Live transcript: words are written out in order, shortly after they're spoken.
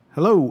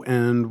Hello,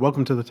 and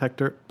welcome to the Tech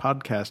Dirt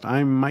Podcast.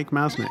 I'm Mike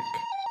Masnick.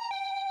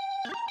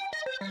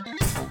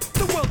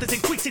 The world is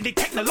increasingly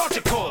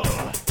technological,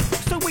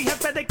 so we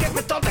have better get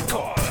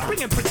methodical.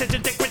 Bringing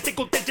precision to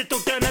critical digital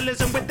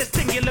journalism with the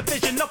singular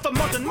vision of a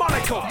modern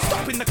monocle.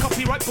 Stopping the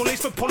copyright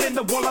bullies from pulling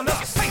the wool on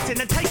us.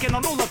 Facing and taking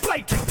on all the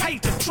blatant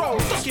patent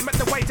trolls. Document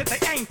the ways that they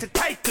aim to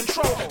take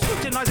control.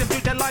 Scrutinize them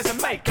through their lies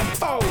and make them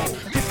fold.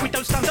 If we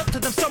don't stand up to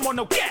them, someone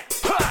will get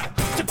hurt.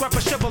 To grab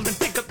a shovel and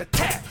dig up the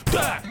tech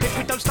dirt. If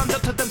we don't stand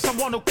up to them,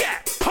 someone will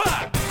get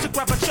hurt. To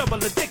grab a shovel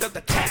and dig up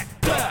the tech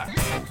dirt.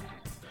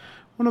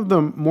 One of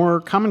the more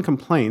common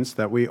complaints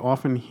that we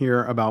often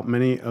hear about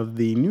many of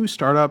the new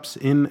startups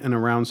in and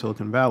around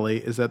Silicon Valley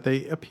is that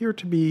they appear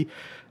to be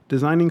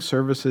designing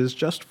services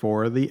just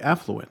for the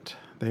affluent.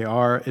 They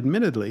are,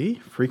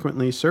 admittedly,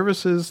 frequently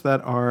services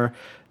that are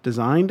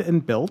designed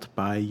and built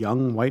by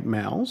young white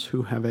males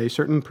who have a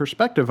certain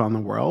perspective on the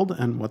world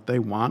and what they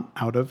want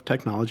out of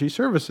technology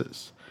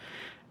services.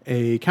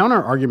 A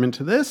counter-argument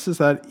to this is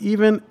that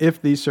even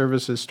if these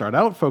services start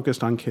out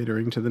focused on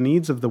catering to the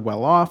needs of the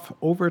well-off,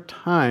 over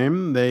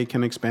time they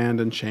can expand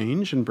and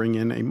change and bring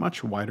in a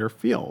much wider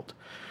field.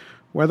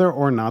 Whether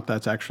or not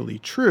that's actually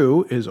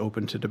true is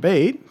open to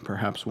debate,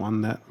 perhaps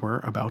one that we're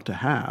about to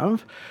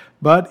have.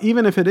 But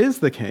even if it is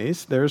the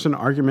case, there's an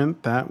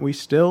argument that we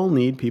still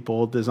need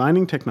people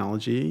designing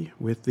technology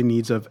with the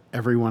needs of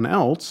everyone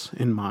else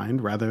in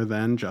mind rather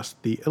than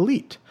just the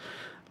elite.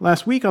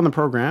 Last week on the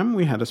program,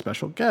 we had a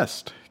special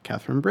guest,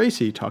 Catherine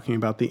Bracey, talking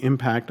about the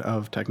impact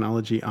of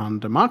technology on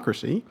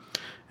democracy.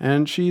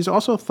 And she's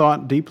also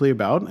thought deeply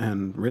about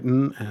and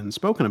written and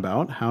spoken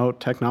about how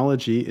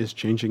technology is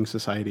changing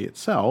society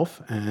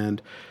itself.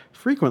 And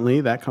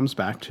frequently that comes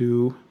back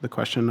to the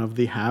question of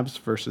the haves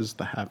versus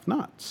the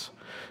have-nots.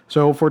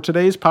 So for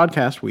today's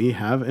podcast, we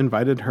have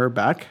invited her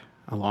back,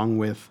 along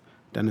with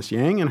Dennis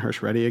Yang and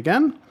Hirsch Reddy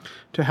again,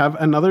 to have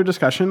another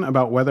discussion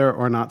about whether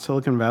or not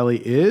Silicon Valley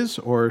is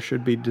or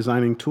should be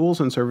designing tools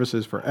and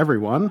services for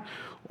everyone,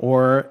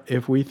 or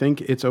if we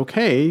think it's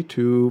okay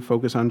to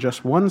focus on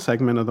just one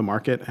segment of the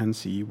market and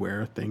see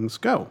where things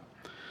go.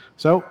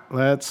 So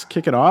let's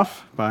kick it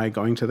off by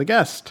going to the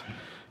guest.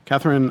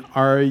 Catherine,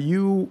 are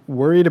you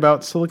worried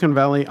about Silicon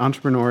Valley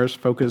entrepreneurs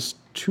focused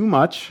too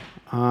much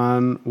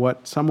on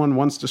what someone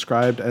once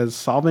described as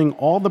solving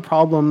all the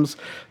problems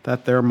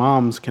that their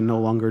moms can no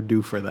longer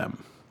do for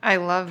them? I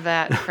love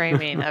that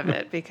framing of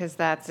it because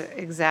that's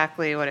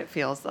exactly what it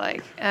feels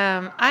like.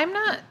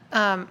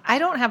 I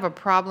don't have a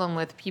problem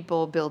with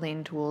people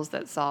building tools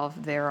that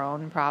solve their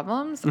own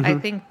problems. I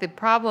think the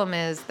problem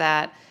is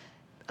that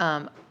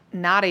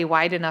not a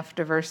wide enough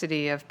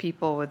diversity of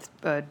people with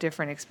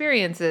different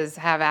experiences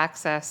have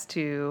access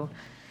to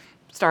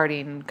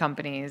starting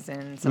companies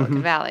in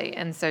Silicon Valley.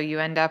 And so you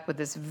end up with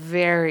this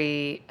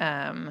very,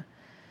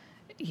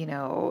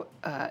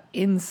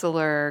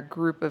 insular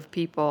group of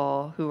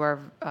people who are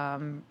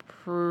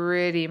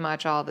pretty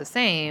much all the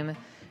same,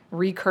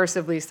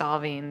 recursively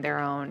solving their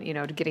own,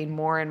 getting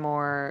more and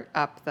more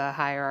up the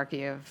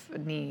hierarchy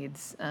of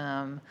needs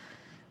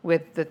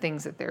with the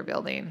things that they're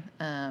building.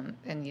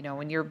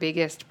 When your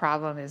biggest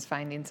problem is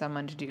finding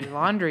someone to do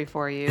laundry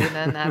for you,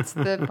 then that's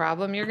the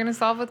problem you're going to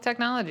solve with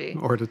technology.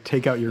 Or to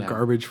take out your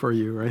garbage for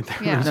you, right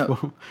there. Yeah.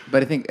 No,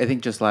 but I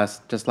think just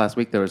last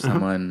week there was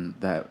someone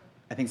that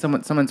I think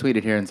someone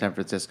tweeted here in San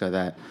Francisco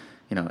that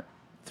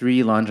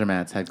 3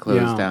 laundromats had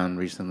closed down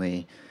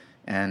recently,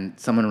 and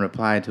someone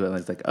replied to it and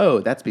was like,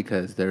 "Oh, that's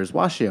because there's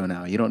Washio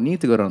now. You don't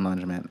need to go to a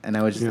laundromat." And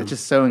I was just it's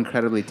just so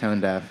incredibly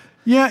tone deaf.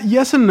 Yeah,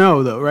 yes and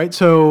no, though, right?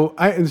 So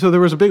there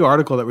was a big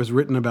article that was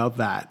written about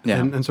that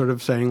and sort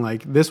of saying,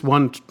 like, this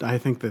one, I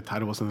think the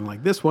title was something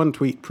like, "This one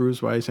tweet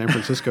proves why San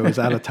Francisco is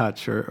out of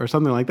touch," or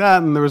something like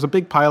that. And there was a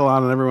big pile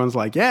on, and everyone's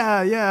like,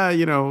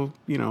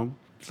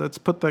 let's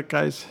put that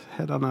guy's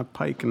head on a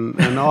pike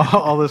and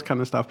all this kind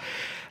of stuff.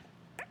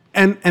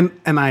 And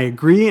I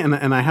agree, and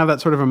I have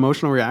that sort of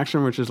emotional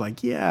reaction, which is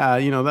like,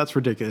 that's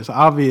ridiculous.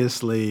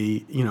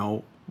 Obviously,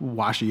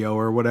 Washio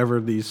or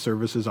whatever these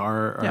services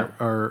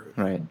are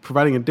right.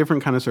 providing a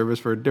different kind of service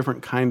for a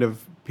different kind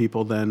of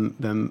people than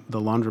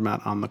the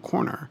laundromat on the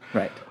corner.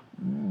 Right.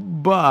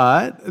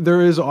 But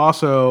there is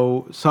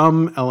also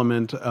some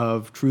element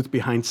of truth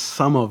behind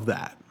some of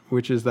that,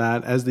 which is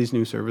that as these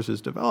new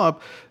services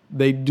develop,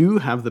 they do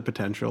have the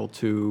potential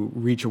to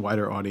reach a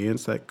wider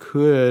audience that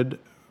could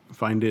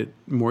find it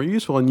more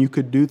useful, and you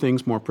could do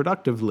things more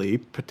productively,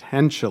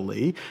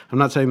 potentially. I'm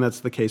not saying that's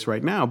the case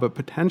right now, but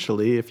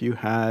potentially if you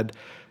had,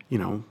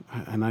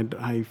 and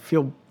I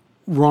feel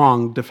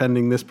wrong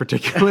defending this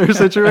particular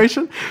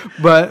situation,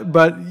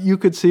 but you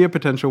could see a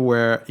potential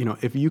where,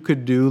 if you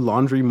could do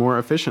laundry more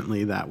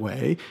efficiently that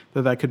way,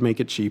 that could make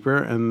it cheaper,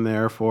 and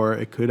therefore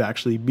it could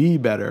actually be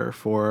better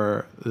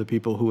for the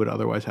people who would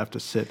otherwise have to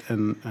sit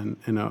in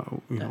a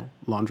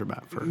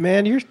laundromat for.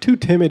 Man, you're too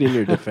timid in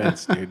your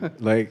defense, dude.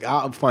 Like,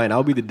 fine,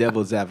 I'll be the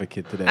devil's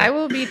advocate today. I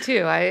will be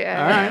too.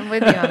 I'm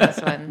with you on this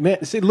one.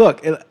 Man, see,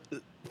 look, let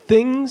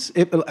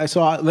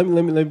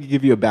me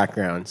give you a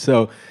background.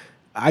 So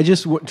I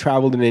just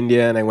traveled in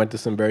India, and I went to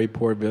some very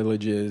poor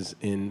villages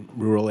in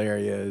rural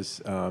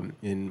areas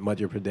in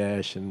Madhya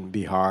Pradesh and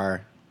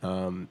Bihar,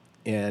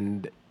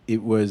 and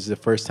it was the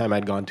first time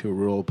I'd gone to a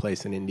rural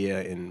place in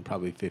India in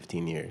probably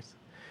 15 years.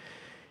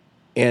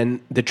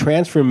 And the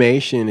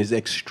transformation is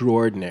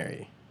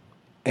extraordinary.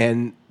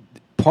 And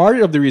part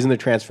of the reason the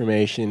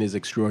transformation is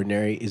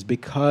extraordinary is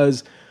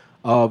because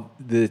of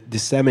the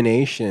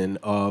dissemination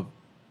of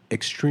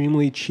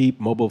extremely cheap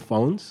mobile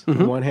phones,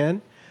 on one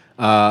hand,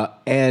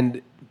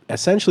 and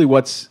essentially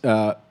what's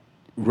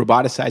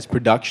roboticized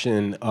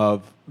production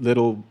of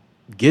little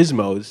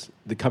gizmos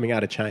coming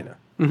out of China,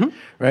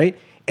 right?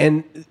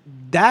 And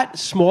that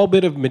small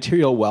bit of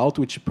material wealth,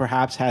 which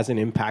perhaps hasn't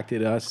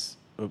impacted us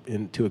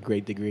to a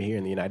great degree here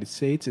in the United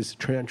States, is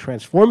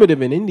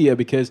transformative in India,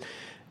 because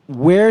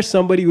where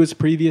somebody was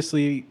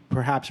previously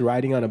perhaps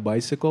riding on a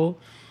bicycle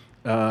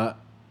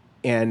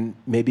and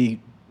maybe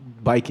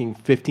biking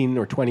 15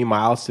 or 20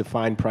 miles to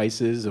find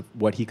prices of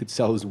what he could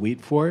sell his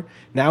wheat for,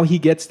 now he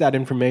gets that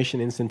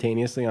information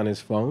instantaneously on his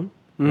phone,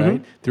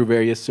 right, through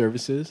various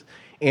services.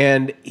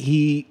 And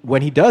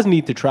when he does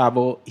need to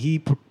travel,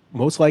 he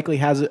most likely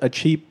has a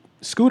cheap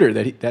scooter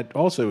that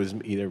also is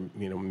either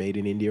made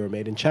in India or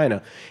made in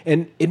China,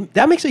 and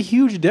that makes a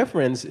huge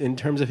difference in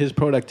terms of his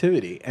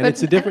productivity. And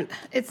it's a different.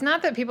 It's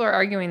not that people are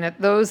arguing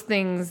that those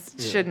things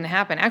shouldn't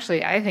happen.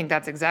 Actually, I think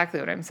that's exactly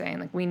what I'm saying.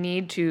 Like, we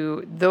need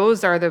to.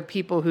 Those are the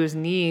people whose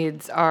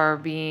needs are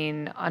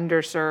being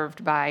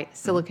underserved by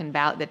Silicon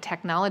Valley, the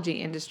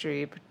technology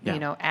industry.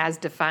 As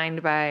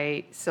defined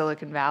by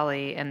Silicon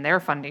Valley and their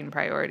funding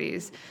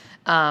priorities.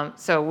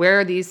 So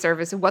where these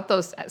services, what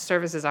those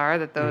services are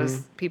that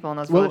those people in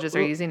those villages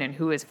are using, and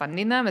who is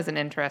funding them, is an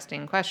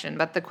interesting question.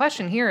 But the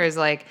question here is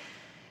like,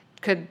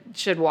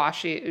 should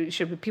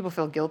people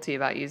feel guilty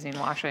about using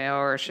Wash.io,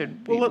 or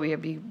should we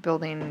be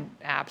building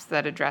apps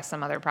that address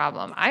some other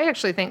problem? I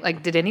actually think,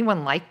 like, did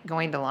anyone like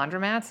going to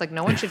laundromats? Like,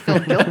 no one should feel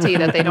guilty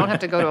that they don't have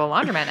to go to a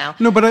laundromat now.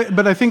 No, but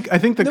I think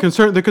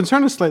the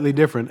concern is slightly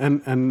different,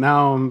 and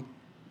now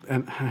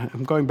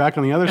I'm going back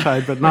on the other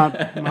side, but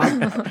not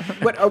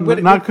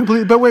not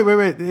completely. But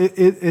wait.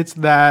 It's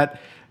that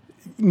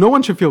no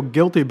one should feel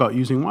guilty about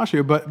using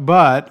Wash.io,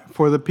 but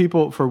for the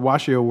people, for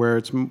Wash.io, where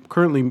it's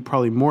currently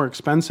probably more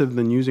expensive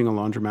than using a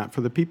laundromat, for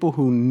the people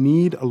who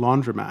need a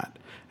laundromat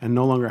and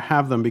no longer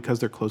have them because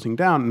they're closing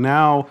down,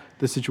 now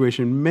the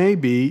situation may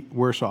be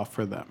worse off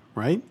for them,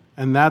 right?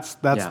 And that's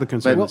the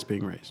concern that's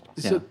being raised.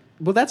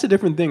 Well, that's a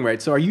different thing, right?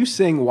 So are you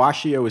saying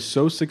Wash.io is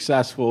so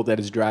successful that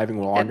it's driving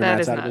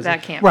laundromats out of business?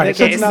 That can't right.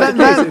 be the case.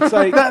 It's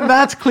like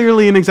that's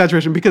clearly an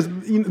exaggeration, because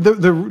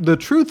the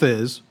truth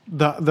is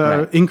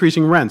the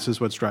increasing rents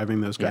is what's driving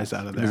those guys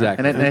out of there.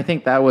 Exactly. And I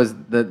think that was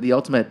the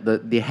ultimate,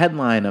 the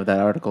headline of that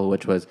article,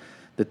 which was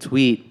the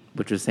tweet,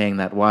 which was saying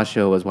that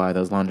Wash.io was why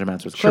those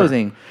laundromats was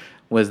closing.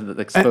 Was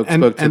spoke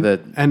to the,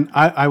 and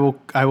I will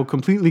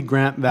completely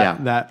grant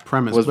that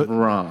premise was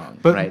wrong,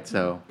 right?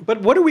 So,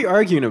 but what are we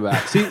arguing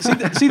about? See,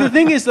 the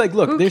thing is, like,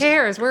 look, who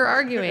cares? We're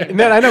arguing.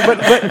 No, I know,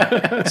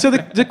 but so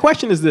the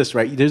question is this,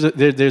 right?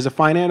 There's a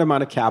finite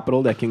amount of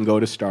capital that can go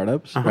to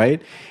startups,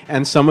 right?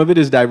 And some of it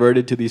is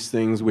diverted to these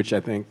things, which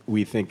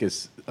we think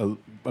is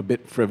a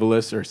bit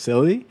frivolous or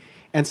silly.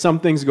 And some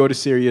things go to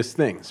serious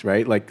things,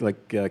 right?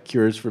 Like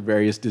cures for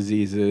various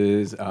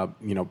diseases,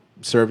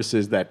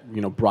 services that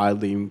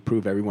broadly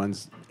improve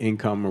everyone's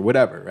income or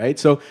whatever, right?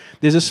 So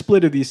there's a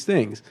split of these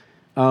things.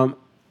 What's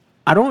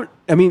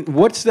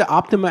the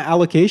optimal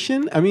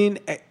allocation? I mean,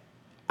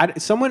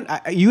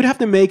 you'd have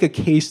to make a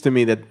case to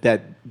me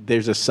that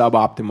there's a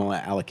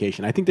suboptimal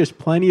allocation. I think there's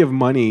plenty of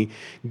money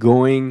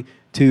going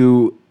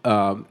to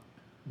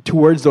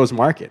towards those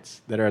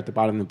markets that are at the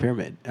bottom of the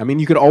pyramid. I mean,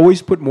 you could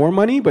always put more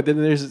money, but then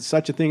there's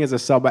such a thing as a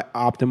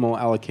suboptimal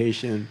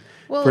allocation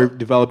for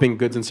developing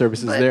goods and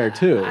services there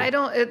too.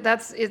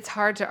 It's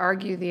hard to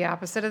argue the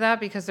opposite of that,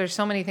 because there's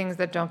so many things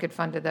that don't get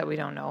funded that we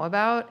don't know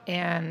about,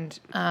 and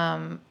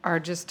are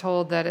just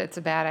told that it's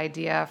a bad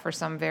idea for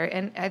some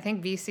and I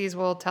think VCs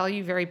will tell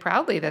you very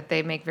proudly that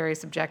they make very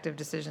subjective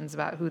decisions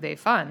about who they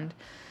fund.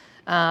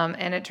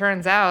 And it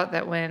turns out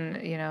that when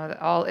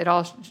it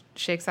all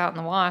shakes out in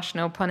the wash,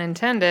 no pun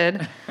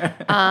intended,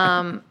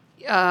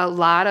 a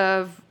lot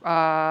of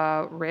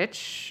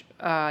rich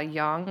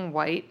young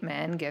white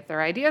men get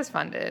their ideas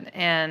funded,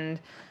 and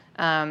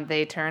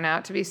they turn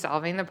out to be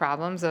solving the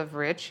problems of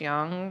rich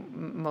young,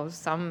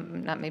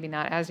 maybe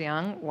not as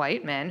young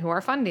white men who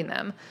are funding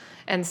them.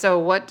 And so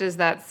what does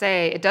that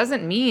say? It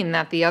doesn't mean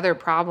that the other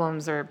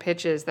problems or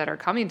pitches that are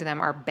coming to them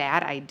are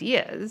bad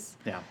ideas.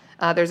 Yeah.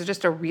 There's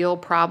just a real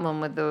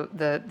problem with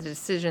the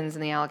decisions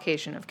and the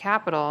allocation of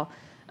capital.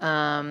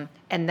 And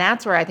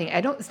that's where I think,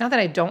 it's not that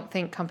I don't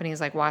think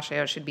companies like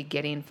Wash.io should be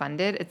getting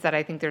funded. It's that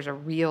I think there's a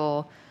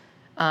real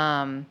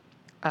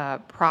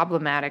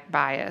problematic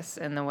bias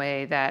in the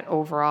way that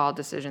overall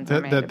decisions are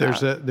made. That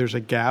there's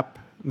a gap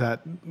that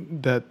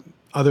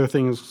other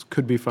things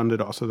could be funded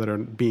also that are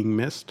being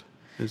missed.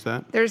 Is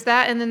that? There's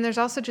that, and then there's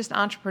also just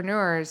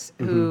entrepreneurs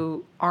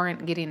who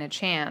aren't getting a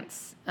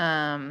chance.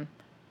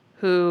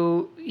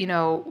 who,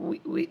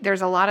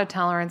 there's a lot of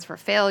tolerance for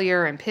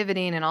failure and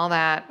pivoting and all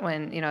that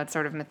when, it's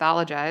sort of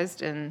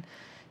mythologized in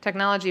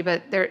technology,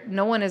 but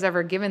no one is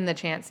ever given the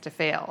chance to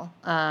fail.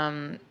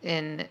 For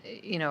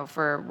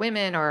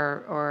women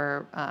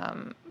or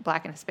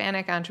Black and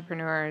Hispanic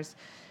entrepreneurs,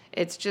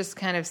 it's just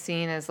kind of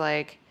seen as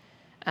like,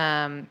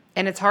 and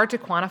it's hard to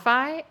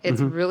quantify.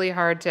 It's really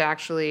hard to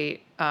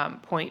actually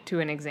point to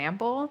an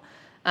example.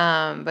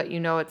 But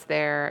it's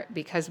there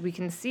because we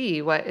can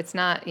see what it's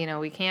not,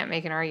 we can't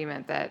make an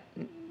argument that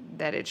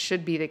it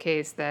should be the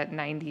case that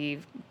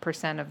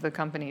 90% of the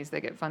companies that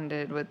get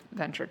funded with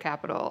venture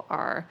capital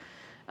are,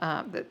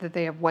 that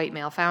they have white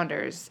male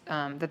founders,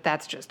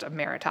 that's just a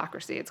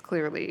meritocracy. It's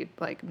clearly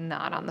like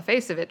not on the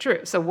face of it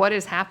true. So what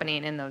is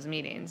happening in those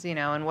meetings,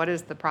 and what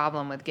is the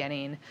problem with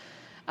getting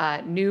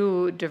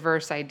new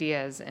diverse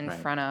ideas in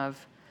front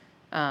of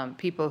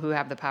people who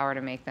have the power to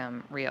make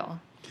them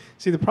real?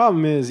 See, the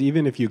problem is,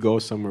 even if you go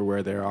somewhere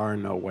where there are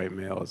no white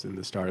males in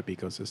the startup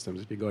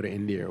ecosystems, if you go to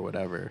India or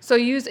whatever. So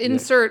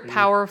insert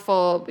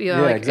powerful,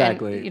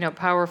 exactly.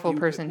 Powerful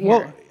person here.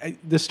 Well,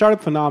 the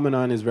startup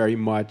phenomenon is very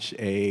much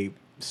a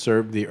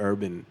serve the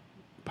urban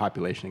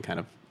population kind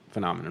of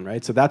phenomenon,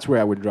 right? So that's where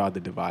I would draw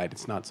the divide.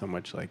 It's not so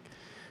much like.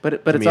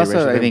 But it's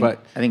also I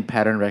think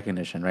pattern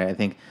recognition, right? I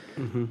think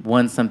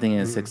once something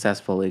is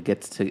successful, it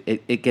gets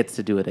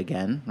to do it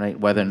again, right?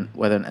 Whether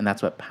and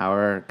that's what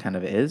power kind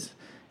of is.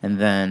 And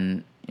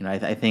then,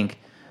 I think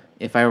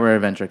if I were a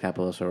venture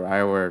capitalist or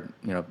I were,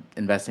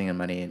 investing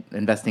money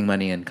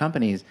in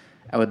companies,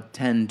 I would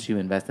tend to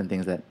invest in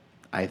things that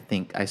I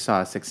think I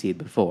saw succeed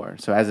before.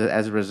 So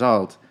as a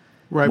result,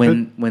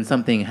 when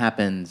something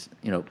happens,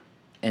 and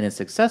it's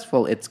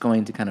successful, it's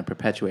going to kind of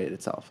perpetuate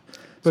itself.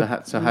 So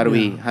how do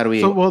we?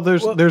 So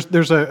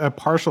there's a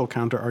partial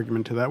counter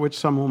argument to that, which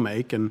some will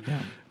make, and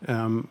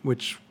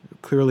which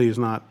clearly is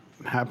not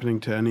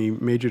happening to any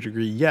major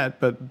degree yet,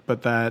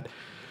 but that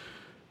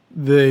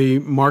the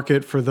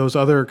market for those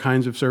other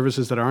kinds of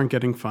services that aren't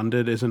getting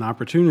funded is an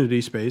opportunity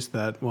space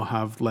that will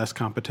have less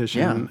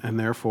competition, and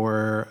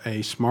therefore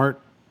a smart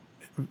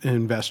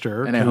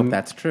investor I hope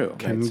that's true.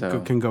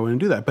 Can go in and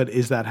do that. But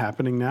is that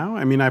happening now?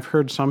 I mean, I've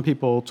heard some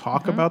people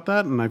talk about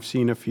that, and I've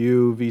seen a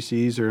few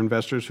VCs or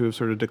investors who have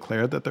sort of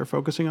declared that they're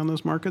focusing on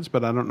those markets,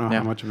 but I don't know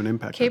how much of an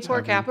impact that's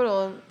having. K4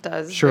 Capital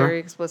does very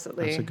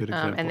explicitly. That's a good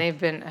example. And they've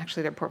been,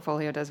 actually their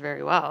portfolio does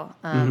very well,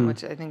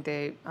 which I think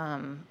they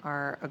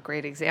are a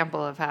great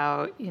example of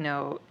how,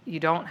 you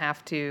don't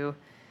have to,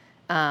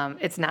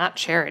 it's not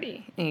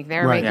charity.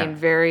 They're making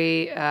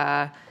very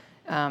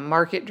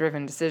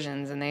market-driven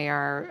decisions, and they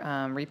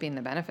are reaping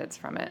the benefits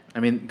from it.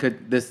 I mean,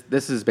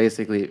 this is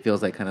basically, it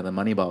feels like kind of the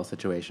Moneyball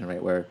situation,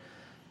 right, where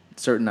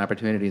certain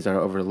opportunities are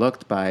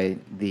overlooked by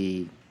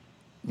the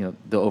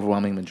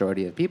overwhelming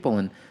majority of people,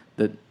 and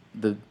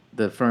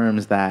the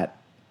firms that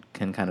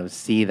can kind of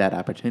see that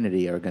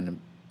opportunity are going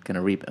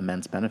to reap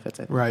immense benefits,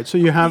 I think. Right. So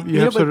you have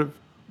sort of.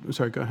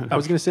 Sorry, go ahead. I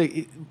was going to say,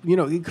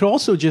 it could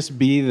also just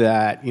be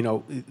that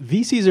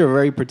VCs are a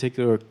very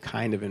particular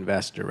kind of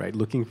investor, right?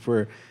 Looking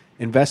for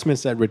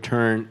investments that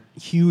return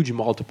huge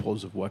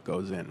multiples of what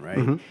goes in,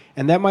 right?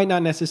 And that might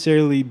not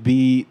necessarily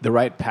be the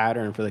right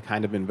pattern for the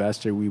kind of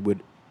investor we would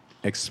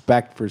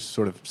expect for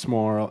sort of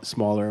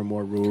smaller,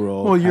 more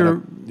rural.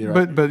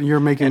 Well, but you're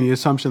making the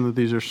assumption that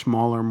these are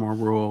smaller, more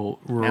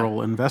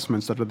rural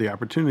investments that are the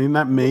opportunity, and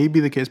that may be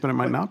the case, but it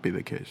might not be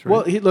the case,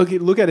 right? Well,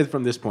 look at it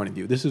from this point of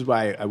view. This is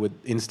why I would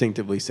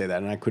instinctively say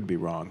that, and I could be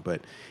wrong,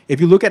 but if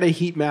you look at a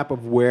heat map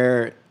of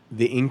where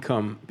the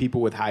income,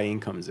 people with high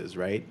incomes is,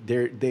 right?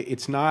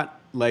 It's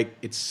not like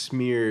it's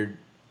smeared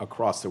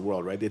across the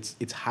world, right?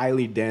 It's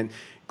highly dense,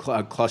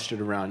 clustered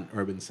around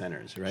urban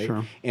centers, right?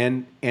 Sure.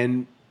 And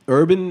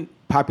urban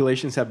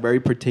populations have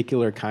very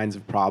particular kinds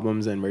of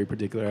problems and very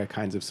particular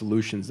kinds of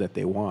solutions that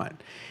they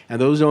want.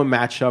 And those don't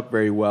match up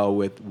very well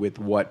with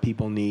what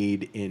people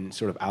need in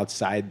sort of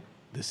outside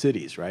the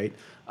cities, right?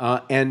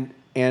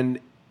 And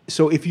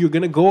so if you're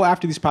going to go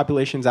after these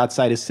populations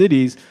outside of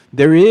cities,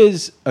 there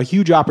is a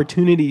huge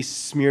opportunity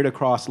smeared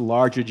across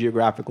larger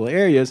geographical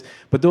areas,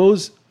 but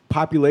those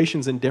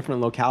populations in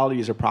different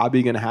localities are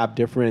probably going to have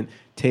different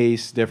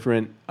tastes,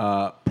 different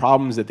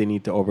problems that they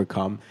need to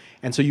overcome.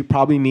 And so you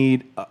probably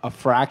need a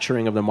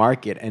fracturing of the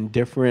market and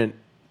different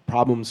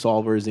problem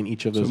solvers in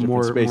each of those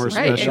different spaces.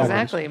 Right,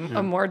 exactly. Yeah.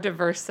 A more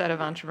diverse set of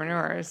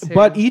entrepreneurs.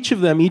 But each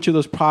of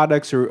those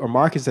products or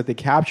markets that they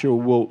capture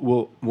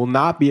will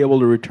not be able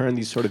to return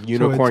these sort of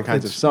unicorn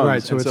kinds of sums.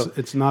 Right, so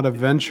it's not a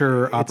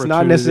venture opportunity. It's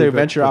not necessarily a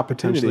venture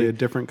opportunity. Potentially a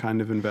different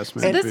kind of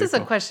investment. So this is a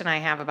question I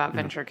have about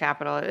venture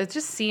capital. It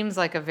just seems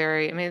like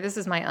this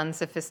is my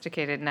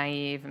unsophisticated,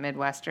 naive,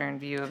 Midwestern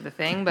view of the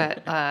thing,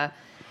 but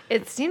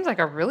it seems like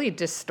a really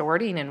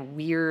distorting and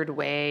weird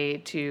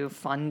way to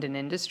fund an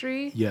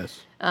industry.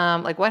 Yes.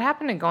 Like what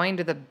happened to going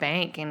to the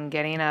bank and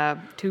getting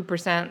a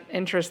 2%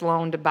 interest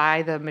loan to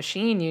buy the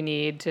machine you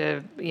need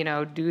to,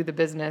 do the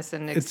business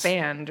and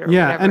expand or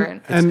whatever.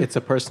 And it's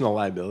a personal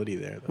liability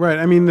there, though. Right.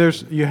 I mean, there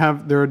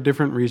are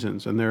different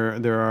reasons, and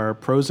there are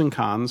pros and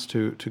cons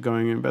to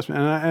going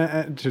investment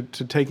and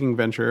to taking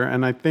venture.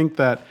 And I think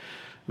that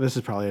this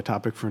is probably a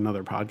topic for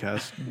another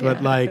podcast,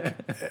 but like,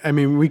 I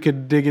mean, we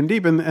could dig in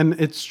deep, and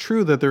it's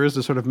true that there is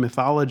a sort of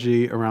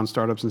mythology around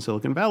startups in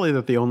Silicon Valley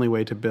that the only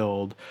way to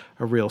build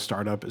a real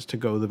startup is to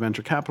go the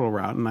venture capital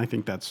route, and I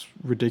think that's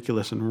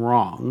ridiculous and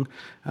wrong.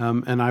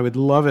 And I would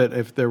love it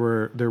if there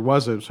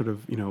was a sort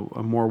of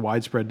a more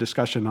widespread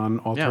discussion on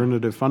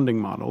alternative funding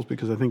models,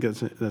 because I think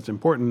that's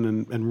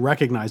important, and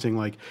recognizing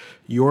like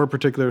your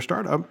particular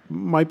startup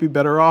might be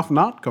better off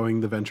not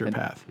going the venture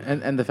path.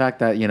 And the fact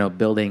that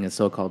building a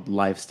so-called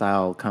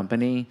lifestyle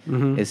company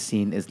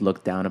is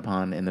looked down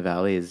upon in the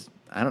Valley is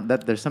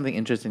there's something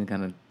interesting to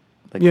kind of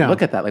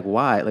look at that, like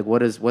why, like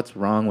what's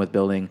wrong with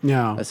building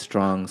a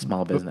strong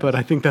small business. But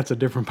I think that's a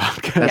different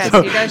podcast. Yes,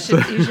 you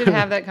guys should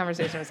have that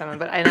conversation with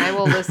someone. And I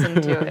will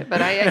listen to it.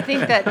 But I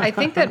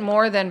think that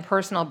more than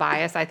personal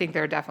bias, I think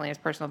there definitely is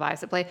personal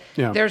bias at play.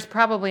 Yeah. There's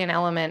probably an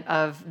element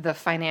of the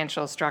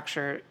financial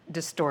structure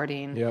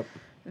distorting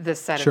the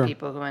set of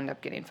people who end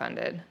up getting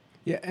funded.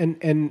 Yeah,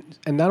 and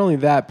not only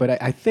that,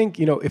 but I think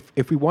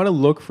if we want to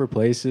look for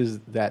places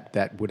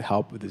that would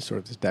help with this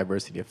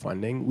diversity of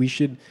funding, we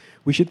should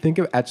think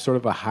of at sort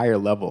of a higher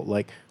level.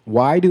 Like,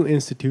 why do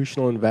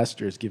institutional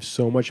investors give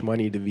so much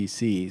money to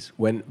VCs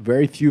when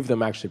very few of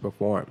them actually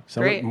perform?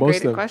 Great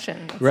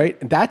question. Right?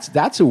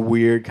 That's a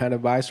weird kind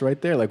of bias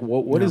right there. Like,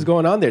 what is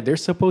going on there? They're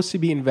supposed to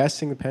be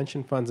investing the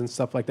pension funds and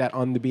stuff like that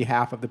on the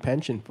behalf of the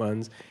pension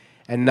funds,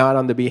 and not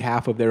on the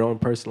behalf of their own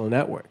personal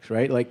networks,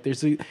 right? Like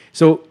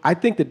so I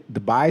think that the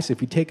bias, if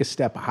you take a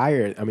step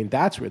higher, I mean,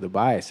 that's where the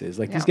bias is.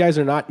 Like these guys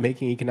are not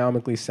making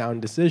economically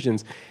sound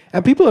decisions.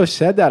 And people have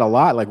said that a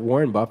lot, like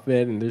Warren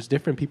Buffett, and there's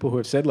different people who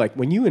have said, like,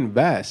 when you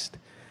invest,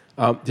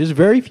 there's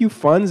very few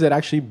funds that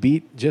actually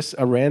beat just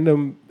a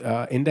random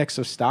index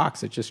of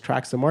stocks that just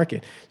tracks the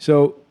market.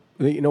 So,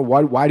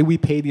 why do we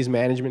pay these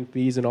management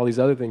fees and all these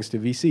other things to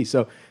VC?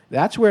 So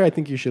that's where I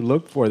think you should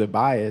look for the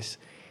bias.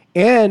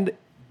 And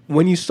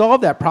when you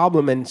solve that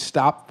problem and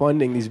stop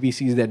funding these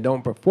VCs that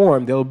don't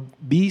perform, there'll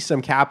be some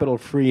capital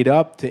freed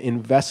up to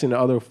invest in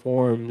other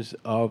forms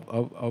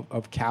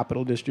of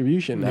capital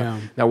distribution.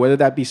 Now, whether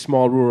that be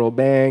small rural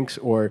banks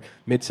or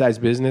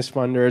mid-sized business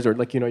funders, or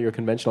like your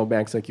conventional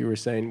banks, like you were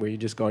saying, where you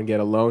just go and get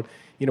a loan,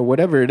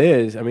 whatever it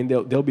is. I mean,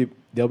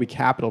 there'll be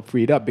capital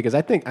freed up, because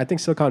I think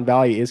Silicon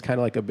Valley is kind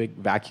of like a big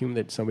vacuum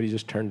that somebody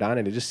just turned on,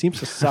 and it just seems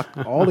to suck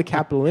all the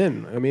capital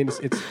in. I mean,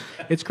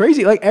 it's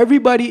crazy. Like,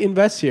 everybody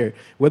invests here,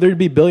 whether it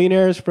be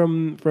billionaires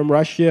from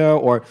Russia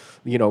or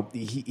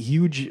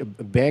huge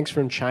banks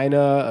from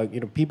China,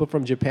 people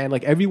from Japan.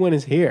 Like, everyone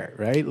is here,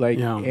 right? Like,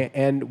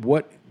 and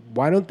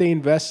why don't they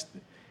invest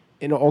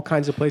in all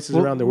kinds of places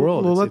around the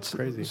world? It's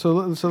crazy. So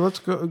let's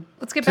go.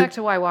 Let's get back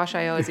to why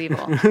Wash.io is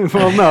evil.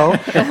 Well, no.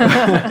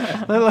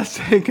 Let's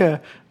take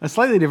a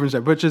slightly different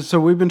step, which is, so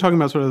we've been talking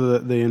about sort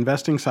of the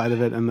investing side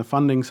of it and the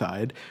funding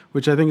side,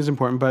 which I think is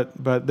important.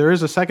 But there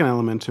is a second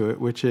element to it,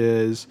 which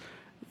is,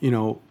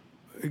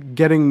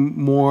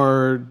 getting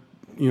more,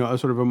 a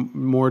sort of a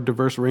more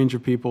diverse range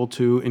of people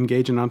to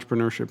engage in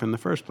entrepreneurship in the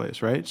first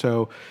place, right?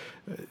 So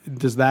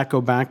does that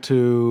go back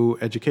to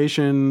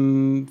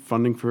education,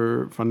 funding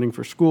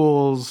for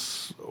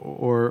schools,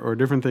 or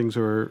different things,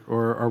 or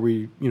are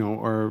we,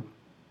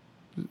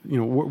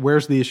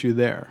 where's the issue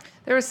there?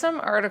 There was some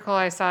article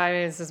I saw. I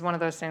mean, this is one of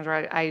those things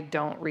where I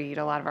don't read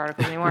a lot of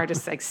articles anymore. I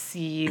just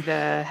see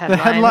the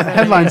headlines.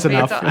 Headlines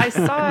enough. So I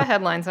saw a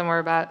headline somewhere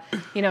about,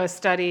 a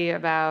study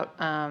about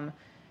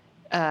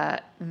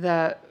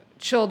the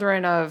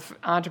children of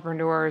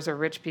entrepreneurs or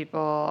rich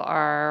people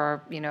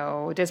are,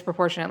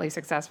 disproportionately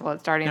successful at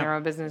starting their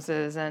own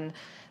businesses. And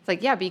it's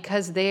like,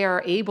 because they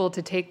are able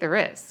to take the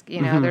risk.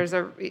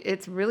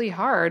 It's really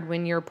hard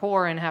when you're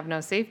poor and have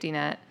no safety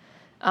net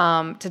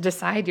to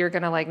decide you're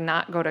going to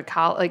not go to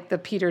college, like the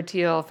Peter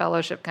Thiel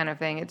fellowship kind of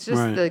thing. It's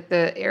just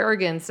the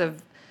arrogance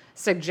of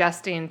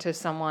suggesting to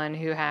someone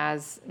who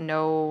has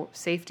no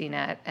safety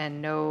net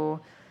and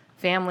no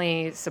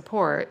family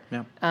support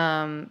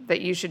that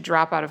you should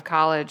drop out of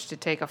college to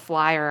take a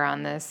flyer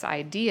on this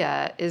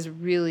idea is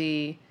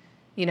really,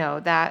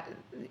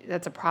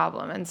 that's a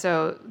problem. And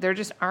so there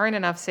just aren't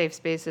enough safe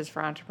spaces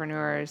for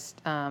entrepreneurs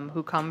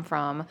who come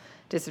from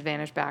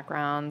disadvantaged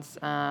backgrounds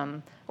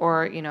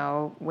or,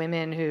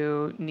 women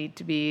who need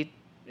to be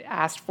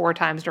asked 4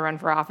 times to run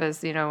for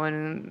office,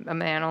 when a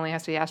man only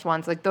has to be asked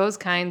once. Like, those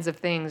kinds of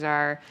things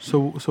are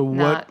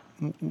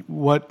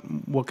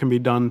what can be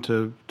done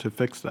to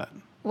fix that?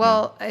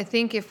 Well, I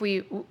think if we,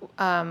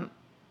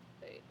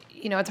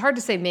 it's hard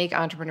to say make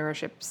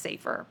entrepreneurship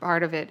safer.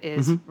 Part of it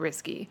is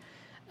risky.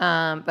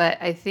 But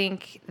I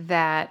think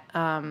that,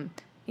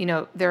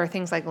 there are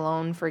things like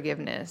loan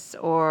forgiveness,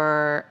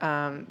 or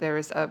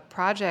there's a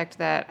project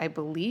that I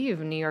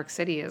believe New York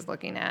City is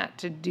looking at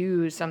to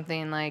do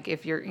something like,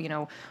 if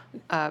you're,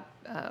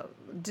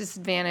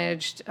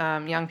 disadvantaged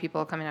young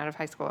people coming out of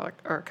high school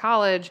or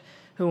college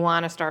who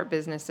want to start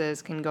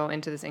businesses can go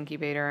into this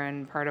incubator,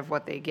 and part of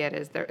what they get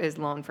is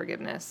loan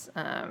forgiveness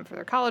for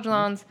their college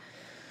loans.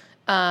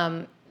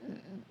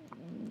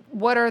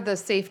 What are the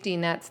safety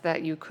nets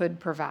that you could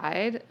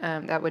provide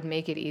that would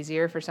make it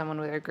easier for someone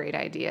with a great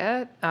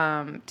idea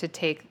to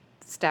take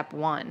step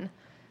one,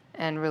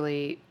 and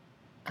really,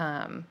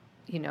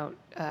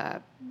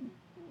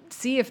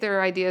 see if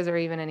their ideas are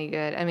even any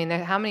good. I mean,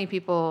 how many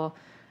people,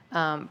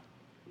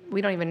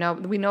 we don't even know.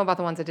 We know about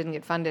the ones that didn't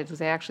get funded because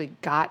they actually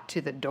got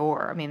to the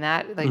door. I mean,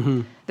 that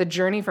the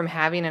journey from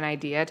having an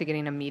idea to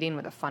getting a meeting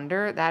with a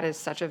funder, that is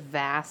such a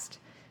vast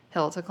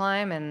hill to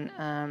climb, and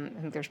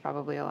I think there's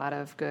probably a lot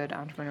of good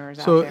entrepreneurs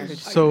out there who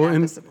just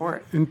have the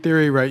support. In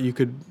theory, right, you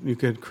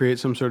could create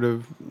some sort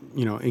of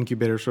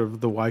incubator, sort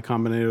of the Y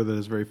Combinator that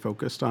is very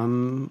focused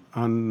on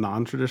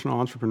non-traditional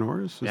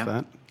entrepreneurs. Is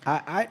that?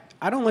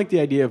 I don't like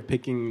the idea of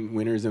picking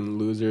winners and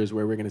losers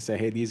where we're going to say,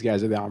 hey, these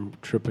guys are the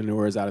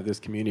entrepreneurs out of this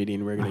community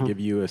and we're going to give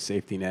you a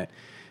safety net.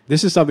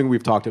 This is something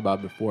we've talked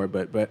about before,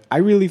 but I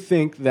really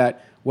think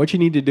that what you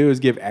need to do is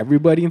give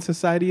everybody in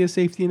society a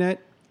safety net,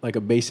 like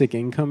a basic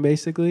income,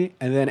 basically,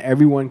 and then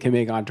everyone can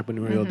make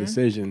entrepreneurial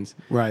decisions,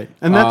 right?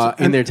 And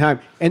that's in their time.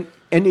 And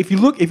if you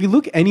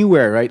look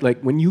anywhere, right, like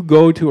when you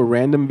go to a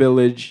random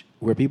village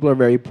where people are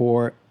very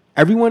poor,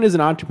 everyone is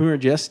an entrepreneur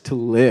just to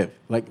live.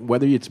 Like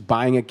whether it's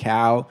buying a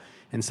cow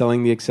and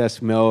selling the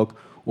excess milk,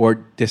 or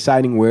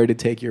deciding where to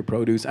take your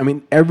produce. I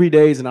mean, every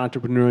day is an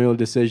entrepreneurial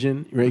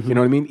decision, right? Mm-hmm. You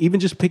know what I mean? Even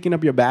just picking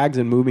up your bags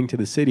and moving to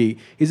the city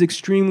is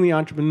extremely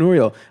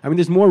entrepreneurial. I mean,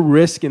 there's more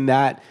risk in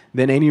that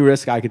than any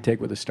risk I could take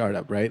with a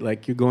startup, right?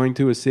 Like you're going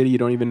to a city, you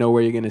don't even know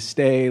where you're going to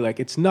stay. Like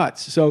it's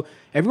nuts. So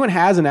everyone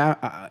has an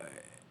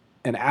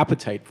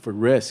appetite for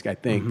risk, I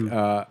think.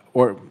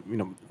 Or,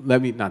 let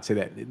me not say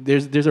that.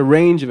 There's a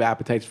range of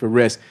appetites for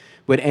risk,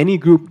 but any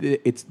group,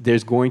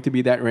 there's going to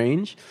be that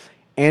range.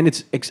 And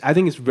I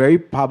think it's very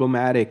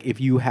problematic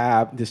if you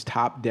have this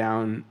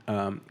top-down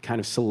kind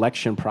of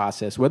selection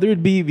process, whether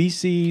it be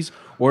VCs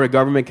or a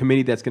government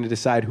committee that's going to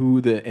decide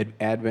who the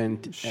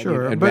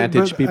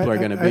advantaged people are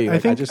going to be. I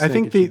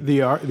think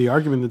the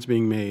argument that's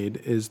being made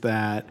is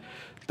that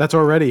that's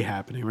already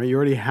happening, right? You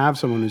already have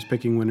someone who's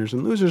picking winners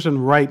and losers,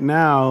 and right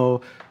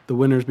now the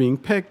winners being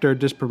picked are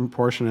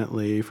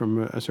disproportionately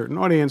from a certain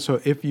audience.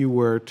 So if you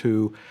were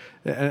to,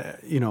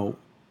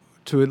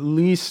 to at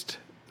least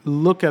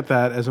look at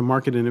that as a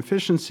market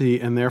inefficiency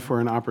and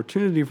therefore an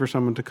opportunity for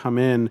someone to come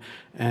in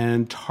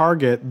and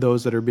target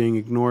those that are being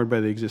ignored by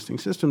the existing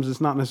systems, it's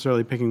not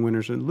necessarily picking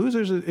winners and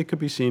losers. It could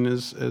be seen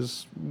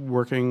as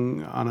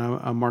working on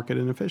a market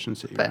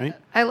inefficiency, right?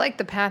 I like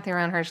the path you're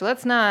on, Hirsch.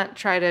 Let's not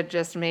try to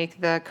just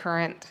make the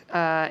current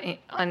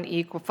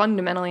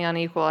fundamentally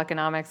unequal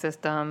economic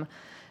system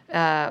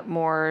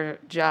more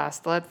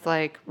just. Let's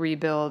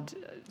build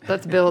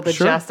a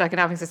just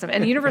economic system.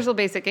 And universal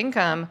basic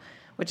income,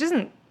 which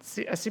isn't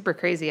a super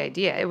crazy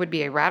idea. It would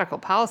be a radical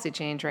policy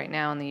change right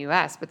now in the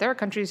U.S., but there are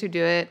countries who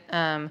do it,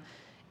 and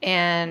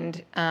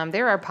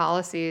there are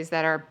policies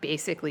that are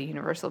basically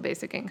universal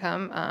basic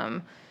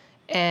income.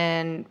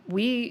 And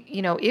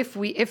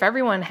if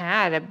everyone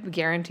had a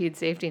guaranteed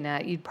safety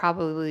net, you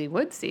probably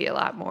would see a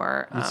lot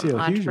more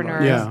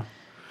entrepreneurs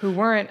who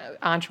weren't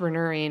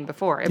entrepreneuring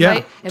before. It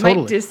might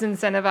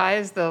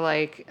disincentivize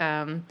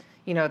the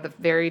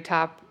very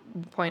top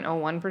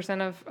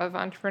 0.01% of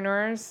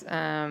entrepreneurs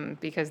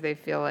because they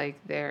feel like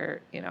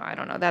they're, I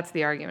don't know. That's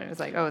the argument. It's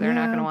like, they're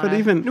not going to want to. But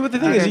even the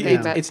thing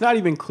is, it's not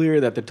even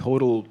clear that the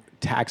total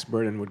tax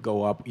burden would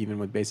go up even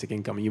with basic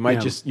income. You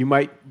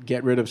might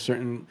get rid of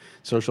certain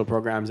social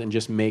programs and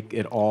just make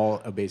it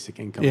all a basic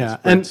income. Yeah,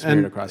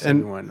 and across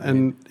everyone.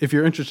 And if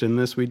you're interested in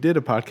this, we did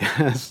a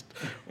podcast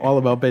all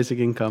about basic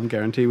income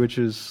guarantee, which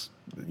is,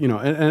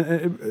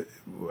 I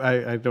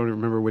don't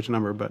remember which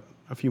number, but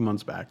a few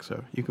months back,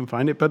 so you can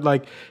find it. But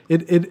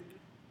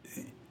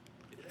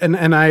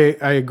and I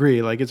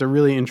agree, it's a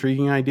really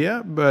intriguing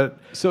idea, but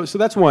so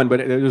that's one. But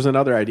there's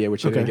another idea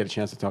which I didn't get a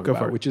chance to talk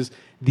about, which is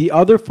the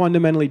other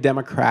fundamentally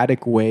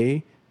democratic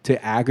way to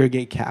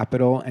aggregate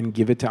capital and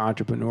give it to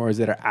entrepreneurs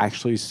that are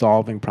actually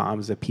solving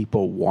problems that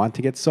people want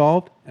to get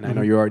solved. And I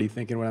know you're already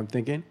thinking what I'm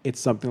thinking. It's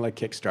something like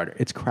Kickstarter.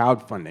 It's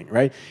crowdfunding,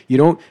 right? You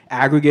don't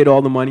aggregate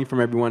all the money from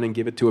everyone and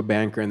give it to a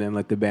banker and then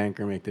let the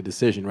banker make the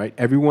decision, right?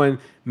 Everyone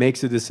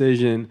makes a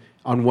decision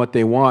on what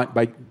they want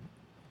by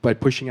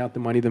pushing out the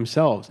money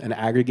themselves and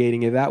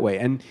aggregating it that way.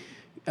 And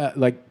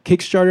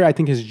Kickstarter, I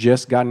think, has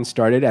just gotten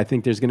started. I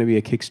think there's going to be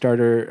a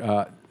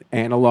Kickstarter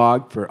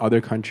analog for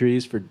other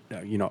countries, for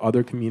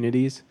other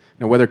communities.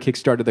 Now, whether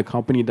Kickstarter, the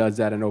company, does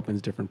that and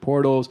opens different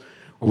portals,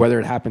 or whether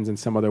it happens in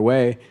some other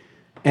way.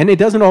 And it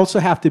doesn't also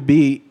have to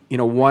be,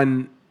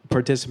 one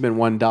participant,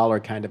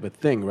 $1 kind of a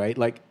thing, right?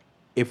 Like,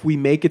 if we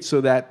make it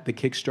so that the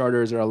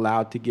Kickstarters are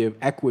allowed to give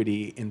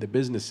equity in the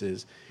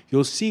businesses,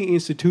 you'll see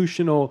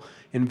institutional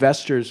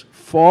investors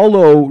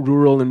follow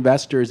rural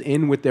investors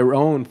in with their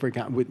own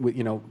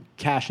with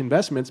cash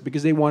investments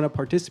because they want to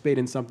participate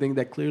in something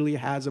that clearly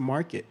has a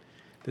market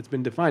that's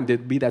been defined to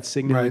be that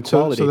signal right.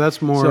 equality. So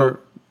that's more.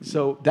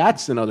 So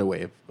that's another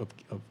way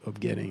of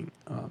getting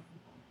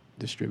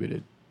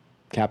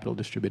capital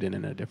distributed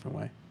in a different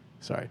way.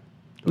 Sorry.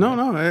 No,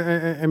 no.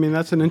 I mean,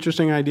 that's an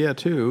interesting idea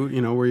too.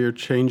 Where you're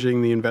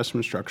changing the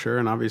investment structure,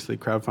 and obviously,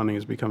 crowdfunding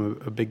has become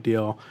a big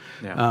deal.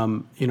 Yeah.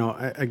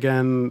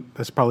 Again,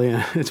 it's probably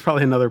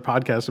another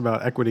podcast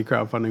about equity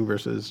crowdfunding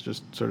versus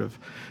just sort of,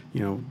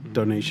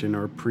 donation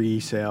or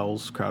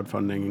pre-sales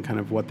crowdfunding, and kind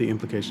of what the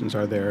implications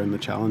are there and the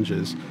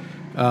challenges.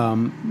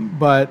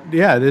 But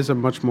yeah, it is a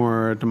much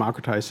more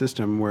democratized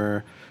system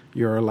where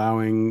you're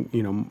allowing,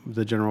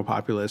 the general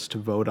populace to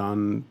vote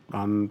on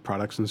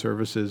products and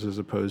services as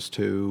opposed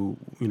to,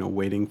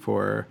 waiting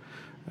for,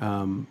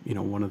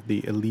 one of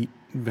the elite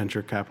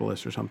venture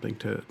capitalists or something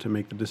to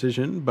make the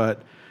decision.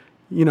 But,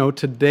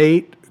 to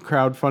date,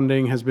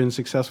 crowdfunding has been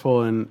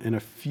successful in a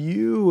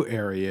few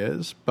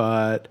areas,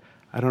 but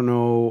I don't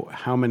know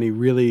how many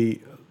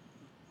really,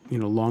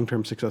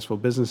 long-term successful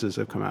businesses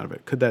have come out of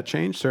it. Could that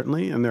change?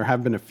 Certainly. And there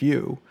have been a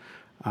few,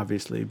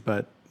 obviously,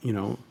 but,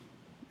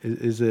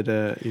 is it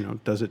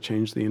does it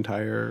change the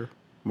entire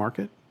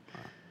market?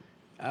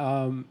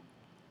 So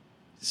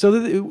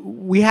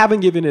we haven't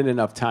given it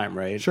enough time,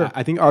 right? Sure.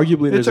 I think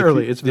arguably it's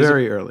early. It's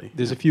very early.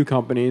 There's a few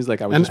companies like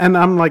and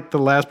I'm like the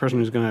last person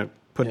who's going to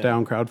put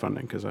down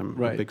crowdfunding because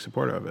I'm a big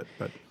supporter of it.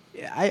 But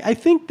I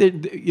think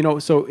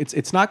that so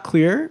it's not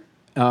clear.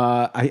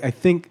 I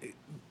think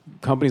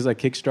companies like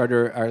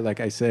Kickstarter are,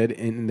 like I said,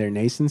 in their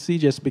nascency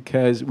just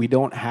because we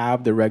don't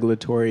have the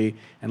regulatory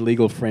and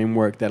legal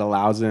framework that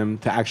allows them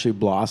to actually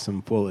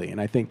blossom fully. And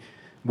I think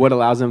what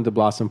allows them to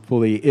blossom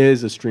fully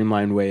is a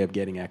streamlined way of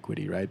getting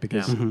equity, right?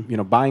 Because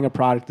buying a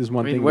product is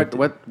one thing.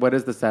 What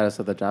is the status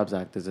of the Jobs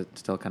Act? Is it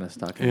still kind of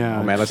stuck? Yeah.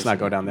 Oh man, let's not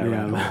go down that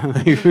rabbit hole.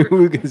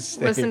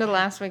 Listen to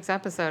last week's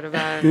episode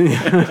about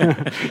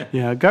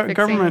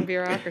government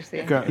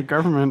bureaucracy.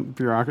 Government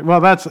bureaucracy.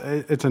 Well,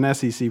 it's an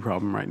SEC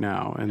problem right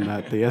now, and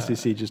that the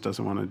SEC just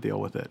doesn't want to deal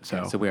with it.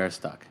 So we are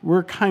stuck.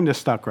 We're kind of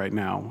stuck right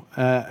now,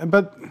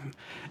 but.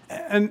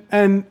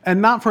 And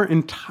not for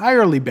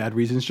entirely bad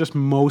reasons, just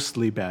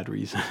mostly bad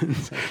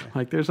reasons.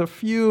 Like there's a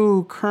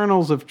few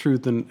kernels of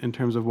truth in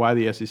terms of why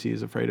the SEC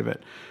is afraid of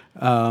it.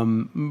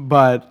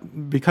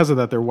 But because of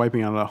that, they're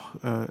wiping out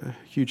a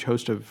huge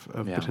host of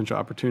potential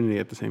opportunity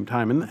at the same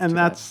time. And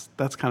that's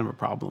kind of a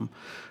problem.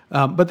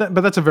 But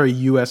that's a very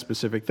U.S.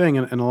 specific thing,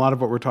 and a lot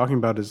of what we're talking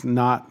about is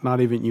not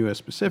even U.S.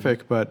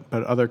 specific, but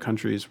other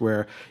countries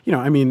where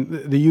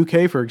the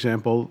U.K. for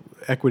example,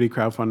 equity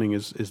crowdfunding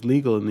is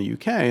legal in the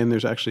U.K. and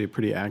there's actually a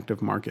pretty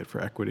active market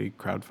for equity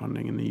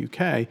crowdfunding in the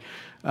U.K.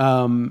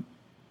 And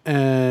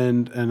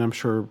I'm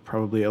sure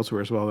probably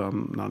elsewhere as well.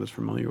 I'm not as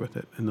familiar with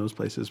it in those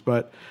places,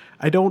 but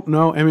I don't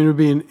know. It would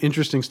be an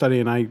interesting study,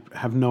 and I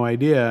have no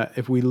idea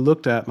if we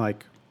looked at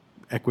like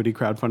equity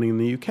crowdfunding in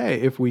the UK,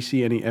 if we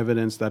see any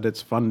evidence that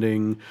it's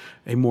funding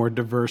a more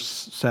diverse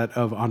set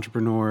of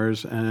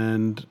entrepreneurs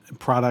and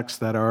products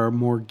that are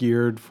more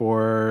geared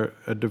for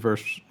a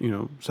diverse,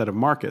 set of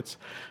markets.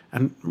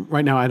 And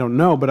right now, I don't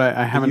know, but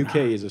I haven't. The UK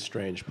is a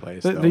strange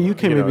place. The UK may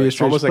be a strange place.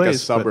 It's almost like a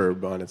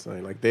suburb,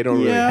 honestly. Like they don't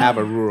really have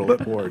a rural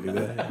poor, do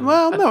they?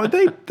 Well, no,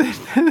 the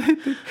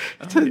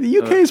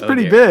UK is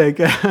pretty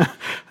big. I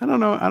don't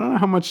know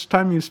how much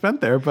time you spent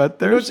there, but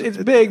it's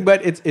big,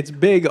 but it's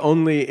big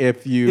only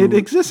if you. It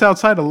exists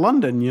outside of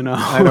London,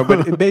 I know,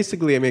 but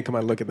basically, come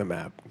on, look at the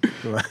map.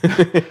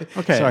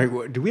 Okay.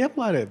 Sorry, do we have a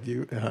lot of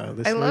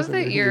listeners? I love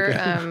that your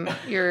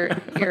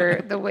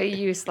the way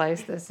you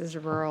slice this is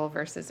rural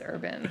versus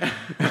urban.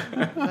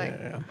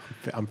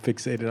 I'm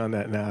fixated on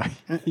that now.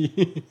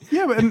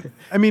 Yeah, but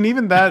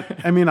even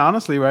that.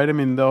 Honestly, right?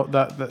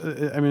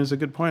 It's a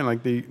good point.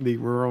 Like the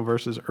rural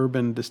versus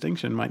urban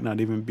distinction might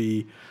not even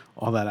be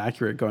all that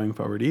accurate going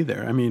forward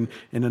either. In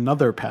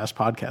another past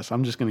podcast,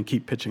 I'm just going to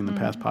keep pitching the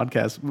past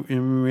podcast.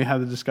 We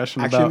had a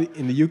discussion Actually, about.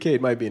 In the UK,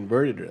 it might be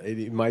inverted.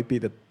 It might be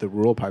that the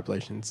rural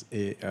populations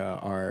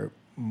are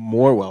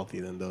more wealthy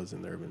than those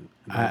in the urban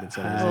centers.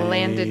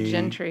 Landed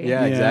gentry.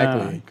 Yeah,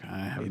 exactly. I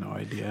have no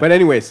idea. But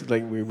anyways,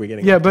 like we're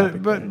getting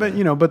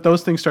but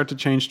those things start to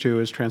change too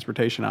as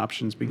transportation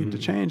options begin to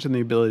change, and the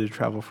ability to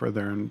travel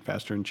further and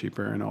faster and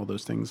cheaper and all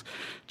those things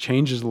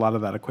changes a lot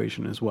of that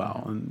equation as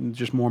well. And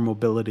just more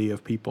mobility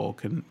of people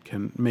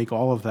can make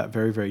all of that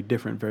very, very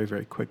different very,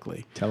 very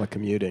quickly.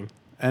 Telecommuting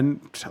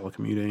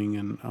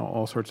and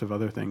all sorts of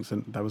other things.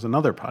 And that was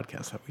another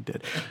podcast that we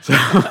did. So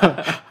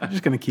I'm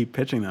just going to keep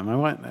pitching them.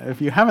 If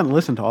you haven't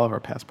listened to all of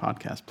our past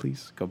podcasts,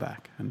 please go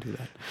back and do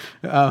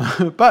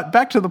that. But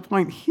back to the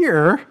point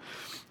here,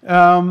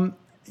 are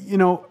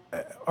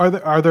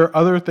there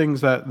other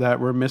things that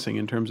we're missing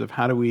in terms of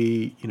how do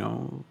we,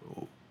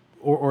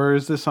 or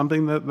is this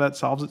something that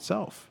solves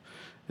itself?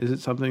 Is it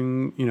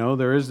something,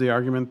 there is the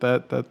argument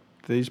that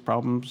these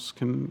problems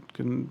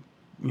can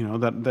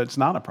that's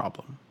not a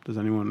problem. Does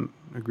anyone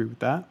agree with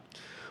that?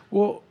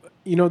 Well,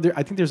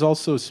 I think there's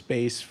also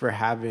space for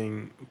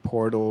having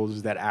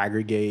portals that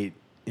aggregate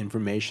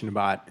information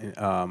about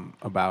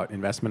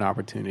investment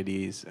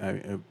opportunities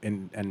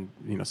and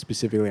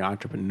specifically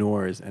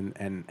entrepreneurs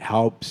and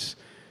helps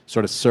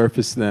sort of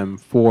surface them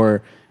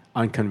for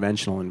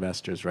unconventional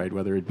investors, right?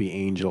 Whether it be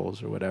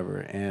angels or whatever.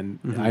 And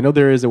I know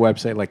there is a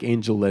website like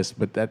Angel List,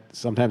 but that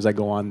sometimes I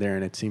go on there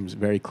and it seems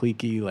very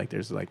cliquey. Like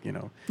there's like,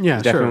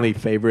 Yeah, definitely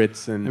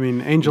favorites. And I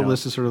mean, Angel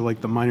List is sort of like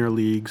the minor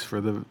leagues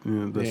for the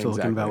the Yeah, Silicon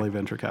exactly. Valley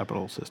venture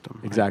capital system.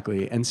 Right?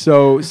 Exactly. And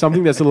so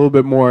something that's a little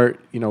bit more,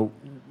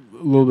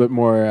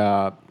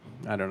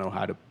 I don't know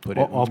how to put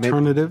it.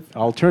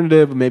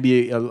 Alternative?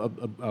 Maybe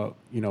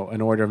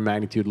an order of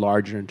magnitude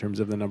larger in terms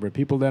of the number of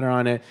people that are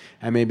on it,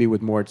 and maybe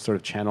with more sort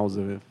of channels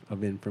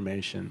of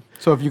information.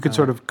 So if you could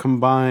sort of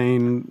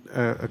combine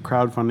a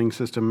crowdfunding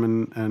system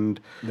and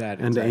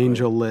Exactly.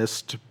 Angel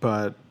List,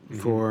 but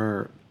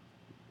for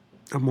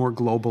a more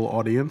global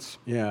audience.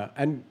 Yeah,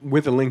 and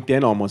with a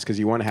LinkedIn almost, because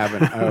you want to have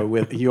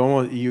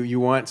you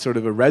want sort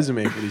of a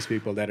resume for these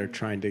people that are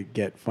trying to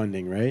get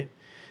funding, right?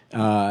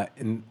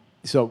 And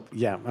so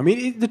yeah, I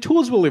mean the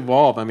tools will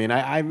evolve. I mean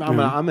I'm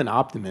an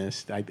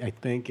optimist. I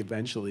think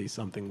eventually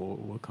something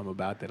will come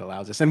about that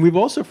allows us. And we've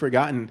also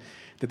forgotten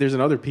that there's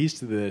another piece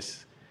to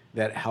this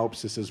that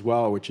helps us as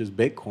well, which is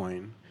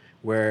Bitcoin,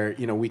 where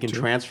we can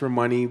transfer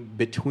money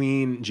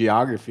between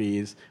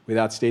geographies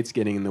without states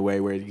getting in the way.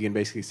 Where you can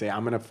basically say,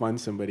 I'm going to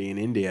fund somebody in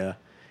India,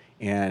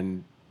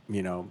 and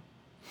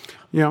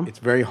it's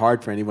very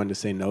hard for anyone to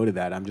say no to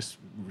that. I'm just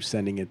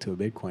sending it to a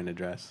Bitcoin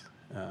address.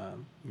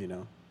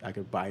 I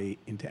could buy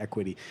into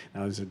equity.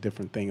 Now, there's a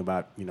different thing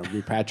about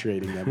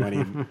repatriating that money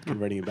and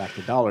converting it back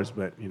to dollars.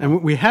 But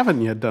and we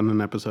haven't yet done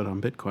an episode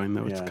on Bitcoin,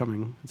 though it's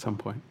coming at some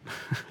point.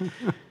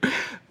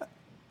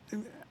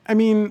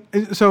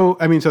 So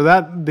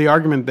that the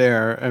argument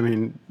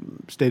there,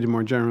 stated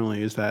more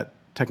generally, is that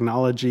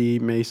technology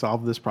may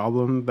solve this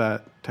problem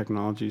that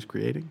technology is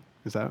creating.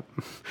 Is that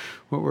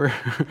what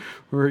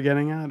we're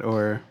getting at,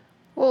 or?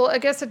 Well, I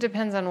guess it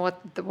depends on what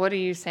are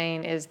you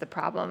saying is the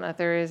problem, that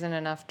there isn't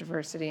enough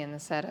diversity in the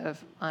set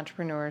of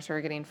entrepreneurs who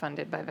are getting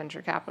funded by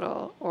venture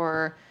capital,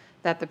 or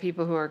that the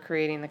people who are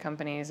creating the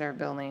companies are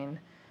building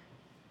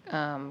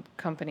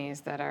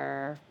companies that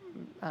are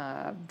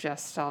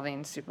just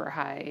solving super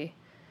high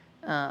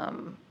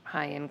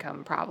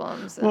income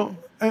problems. Well,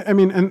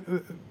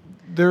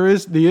 there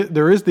is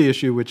the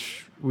issue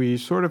which we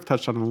sort of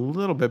touched on a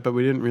little bit, but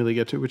we didn't really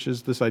get to, which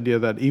is this idea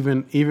that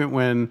even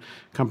when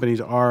companies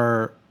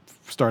are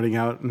starting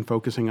out and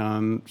focusing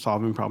on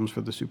solving problems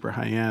for the super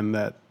high end,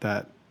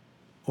 that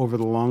over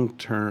the long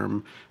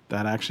term,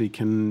 that actually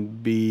can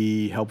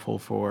be helpful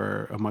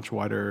for a much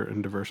wider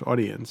and diverse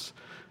audience.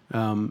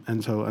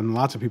 And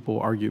lots of people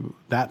argue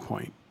that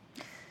point.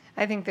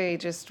 I think they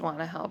just want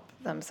to help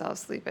themselves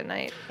sleep at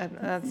night. And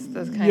that's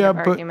the kind of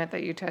argument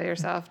that you tell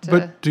yourself to.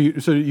 But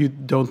you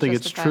don't think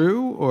justify. It's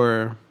true,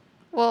 or?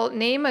 Well,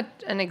 name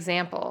an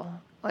example.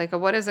 Like,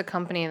 what is a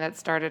company that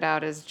started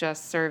out as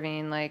just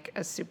serving like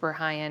a super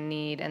high-end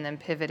need and then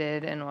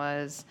pivoted and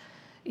was,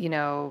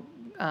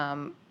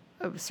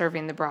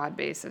 serving the broad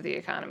base of the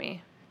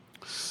economy?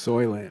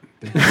 Soylent.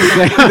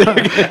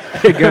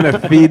 They're going to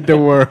feed the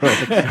world.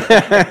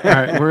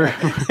 All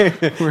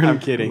right, I'm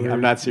kidding.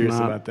 I'm not serious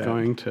about that.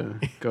 Going to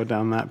go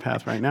down that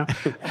path right now.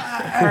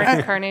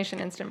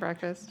 Carnation instant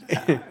breakfast.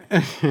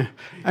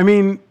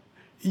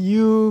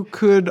 You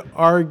could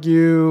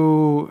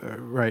argue,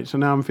 right, so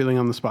now I'm feeling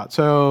on the spot.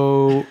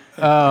 So,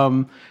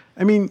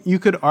 you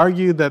could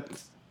argue that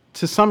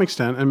to some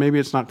extent, and maybe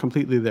it's not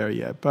completely there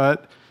yet,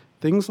 but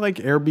things like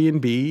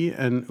Airbnb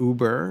and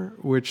Uber,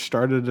 which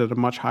started at a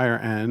much higher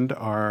end,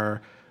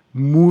 are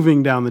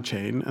moving down the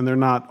chain, and they're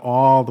not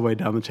all the way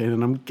down the chain.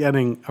 And I'm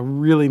getting a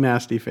really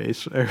nasty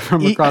face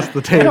from across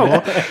the table,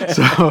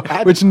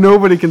 which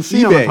nobody can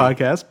see on the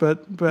podcast.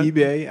 But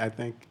eBay, I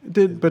think.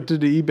 Did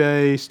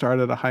eBay start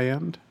at a high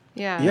end?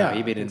 Yeah. Yeah,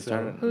 eBay didn't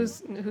start it.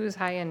 Whose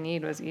high end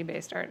need was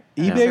eBay start?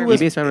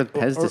 eBay started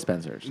with Pez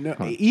dispensers. No,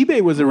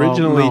 eBay was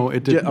originally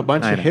a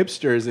bunch of know.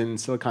 hipsters in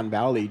Silicon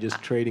Valley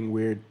just trading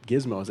weird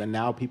gizmos, and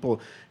now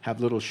people have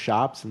little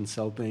shops and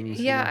sell things.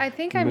 Yeah, I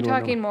think I'm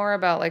talking more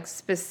about like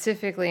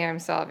specifically I'm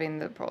solving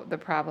the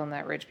problem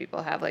that rich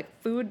people have, like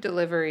food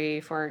delivery,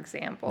 for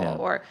example. Yeah.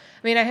 Or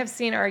I have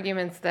seen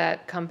arguments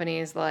that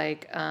companies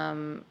like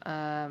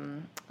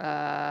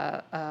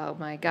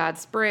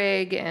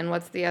Sprig and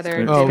what's the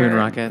other Spoon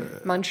Rocket.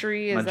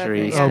 Munchery is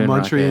Munchery, that Spoon Munchery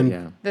Rocket,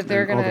 and that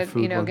they're all gonna the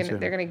food ones,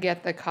 they're gonna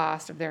get the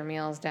cost of their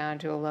meals down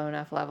to a low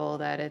enough level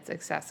that it's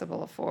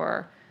accessible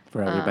for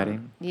everybody.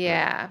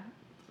 Yeah,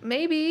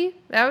 maybe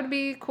that would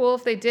be cool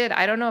if they did.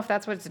 I don't know if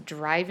that's what's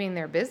driving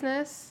their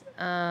business.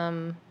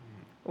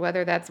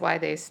 Whether that's why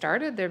they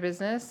started their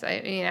business.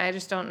 I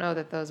just don't know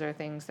that those are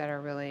things that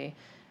are really.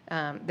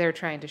 They're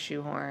trying to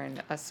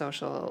shoehorn a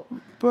social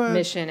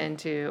mission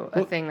into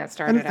a thing that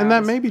started out. And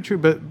that may be true,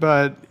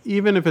 but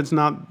even if it's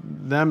not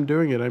them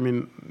doing it,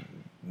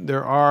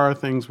 there are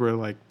things where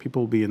like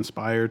people will be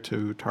inspired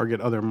to target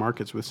other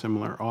markets with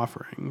similar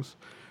offerings,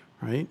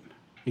 right?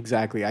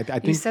 Exactly. I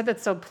think you said that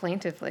so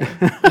plaintively,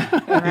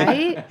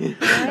 right?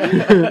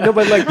 No,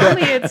 but like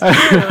Probably it's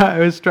true. I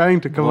was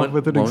trying to come up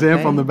with an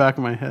example on the back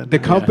of my head. The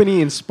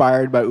company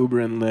inspired by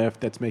Uber and Lyft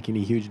that's making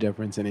a huge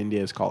difference in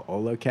India is called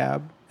Ola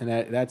Cab, and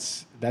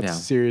that's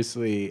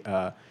seriously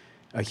a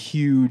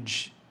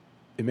huge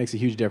it makes a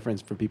huge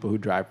difference for people who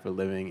drive for a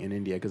living in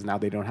India because now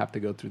they don't have to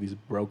go through these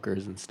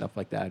brokers and stuff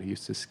like that who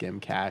used to skim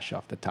cash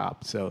off the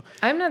top. So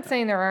I'm not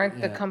saying there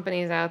aren't the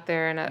companies out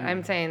there, and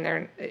I'm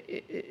saying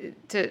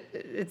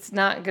it's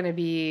not going to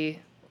be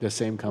the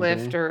same company,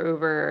 Lyft or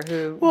Uber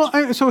who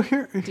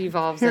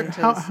devolves here,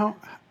 into.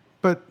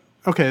 But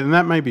okay, and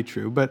that might be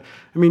true. But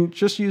I mean,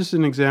 just use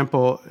an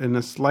example in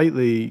a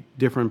slightly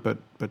different but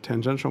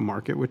tangential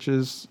market, which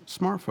is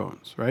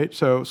smartphones, right?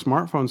 So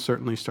smartphones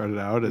certainly started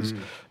out as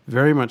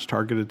very much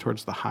targeted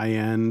towards the high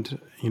end,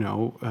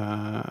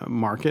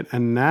 market,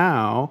 and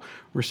now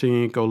we're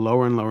seeing it go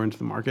lower and lower into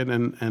the market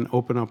and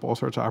open up all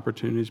sorts of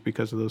opportunities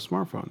because of those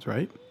smartphones,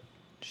 right?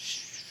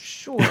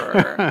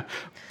 Sure.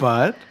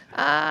 But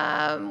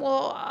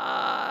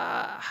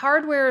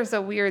hardware is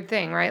a weird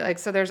thing, right? Like,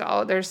 so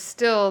there's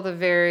still the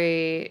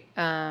very,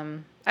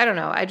 I don't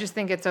know. I just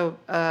think it's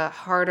a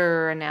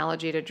harder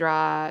analogy to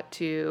draw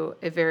to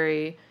a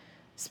very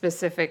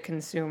specific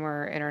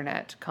consumer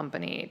internet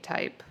company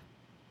type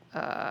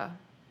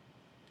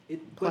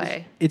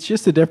play. It's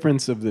just a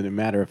difference of the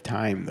matter of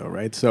time, though,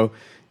 right? So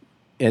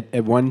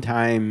at one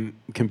time,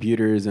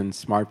 computers and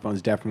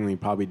smartphones definitely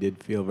probably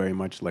did feel very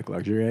much like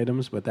luxury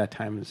items, but that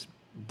time is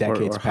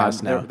decades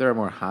past now. They're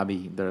more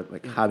hobby. They're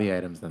like hobby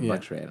items than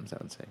luxury items, I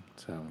would say.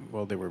 So,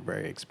 well, they were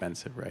very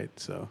expensive, right?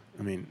 So,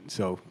 I mean,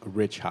 a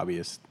rich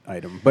hobbyist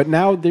item. But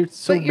now they're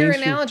so. But your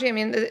analogy, I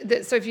mean,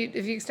 so if you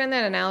extend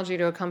that analogy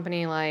to a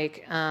company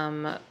like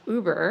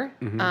Uber,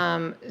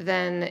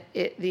 then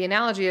the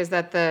analogy is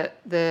that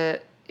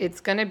it's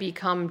going to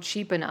become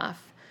cheap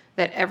enough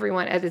that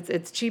everyone,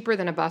 it's cheaper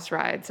than a bus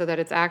ride, so that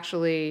it's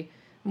actually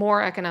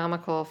more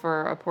economical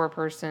for a poor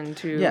person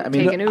to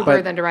take an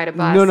Uber than to ride a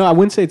bus. No, I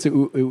wouldn't say it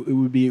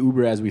would be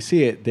Uber as we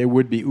see it. There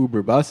would be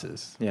Uber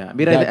buses. Yeah, I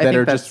mean, that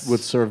are just would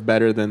serve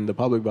better than the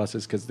public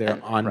buses because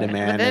they're on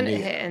demand. But then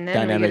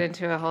we get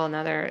into a whole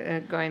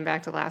another, going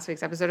back to last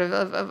week's episode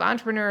of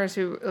entrepreneurs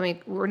who, I mean,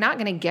 we're not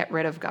going to get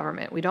rid of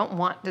government. We don't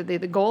want to, the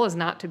goal is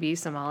not to be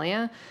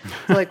Somalia.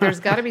 So, like,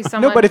 there's got to be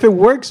someone. No, but if it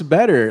works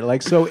better,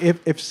 like, so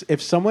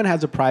if someone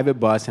has a private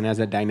bus and has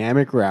a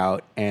dynamic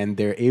route and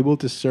they're able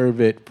to serve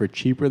it for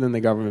cheaper than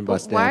the government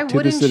bus stand. Why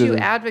wouldn't you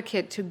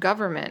advocate to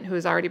government, who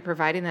is already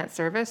providing that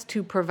service,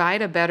 to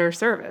provide a better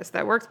service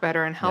that works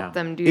better and help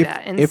them do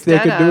that? If they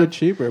could do it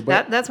cheaper,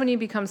 but that's when you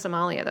become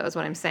Somalia. That was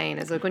what I'm saying.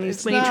 Is like when you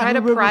try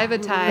to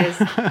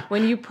privatize,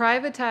 when you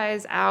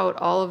privatize out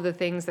all of the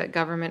things that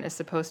government is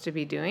supposed to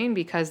be doing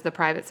because the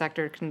private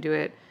sector can do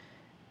it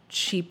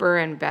cheaper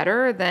and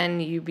better,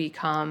 then you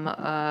become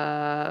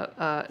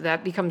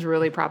that becomes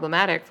really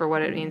problematic for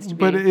what it means to be.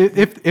 But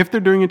if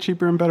they're doing it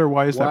cheaper and better,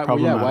 why is that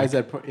problematic? Yeah, why is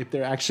that if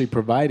they're actually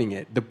providing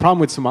it? The problem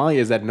with Somalia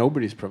is that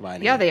nobody's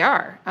providing it. Yeah, they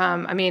are.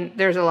 I mean,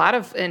 there's a lot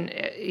of in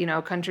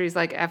countries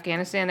like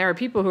Afghanistan, there are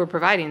people who are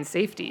providing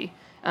safety.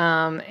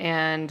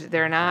 And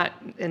they're not,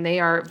 and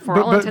they are,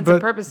 for all intents and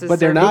purposes, but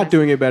they're not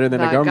doing it better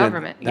than a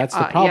government. That's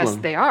the problem. Yes,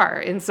 they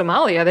are. In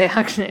Somalia, they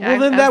actually. Well,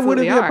 then that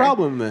wouldn't be a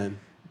problem then.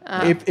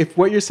 If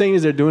what you're saying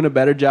is they're doing a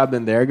better job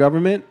than their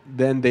government,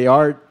 then they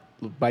are,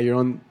 by your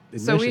own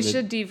admission. So we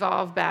should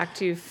devolve back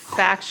to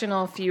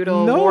factional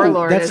feudal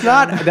warlordism. That's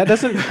not. That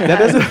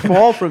doesn't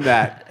fall from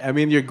that. I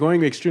mean, you're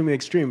going extremely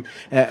extreme.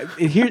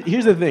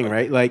 Here's the thing,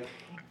 right? Like,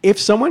 if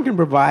someone can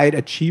provide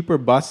a cheaper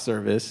bus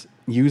service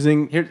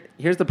using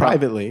here's the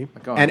privately,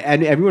 and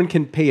everyone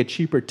can pay a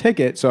cheaper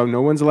ticket, so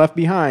no one's left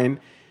behind,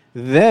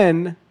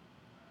 then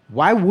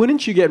why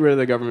wouldn't you get rid of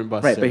the government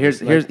bus service? Right, but here's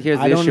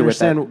the issue with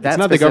that. It's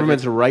not the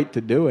government's right to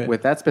do it.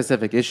 With that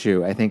specific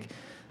issue, I think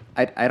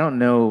I don't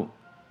know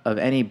of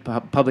any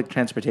public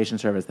transportation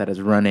service that is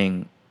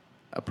running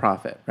a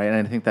profit, right?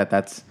 And I think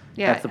that's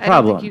the problem. I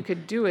don't think you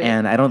could do it.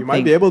 And I don't you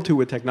might be able to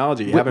with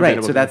technology. You haven't been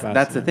able so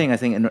that's the thing. I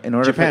think in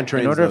order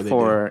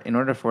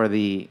for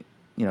the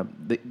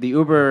the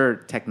Uber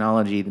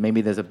technology,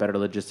 maybe there's a better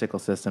logistical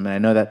system. And I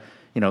know that,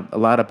 a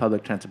lot of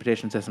public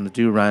transportation systems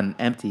do run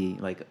empty,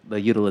 like the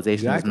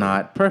utilization is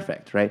not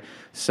perfect, right?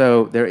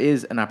 So there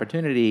is an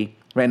opportunity.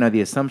 Right now,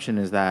 the assumption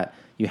is that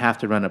you have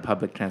to run a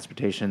public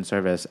transportation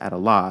service at a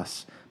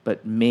loss,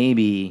 but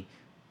maybe,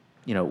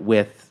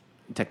 with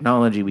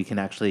technology, we can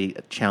actually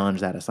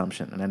challenge that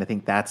assumption. And I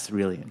think that's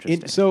really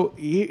interesting. So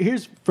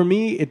here's, for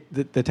me,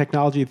 the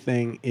technology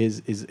thing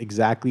is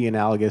exactly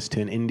analogous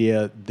to in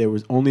India. There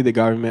was only the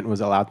government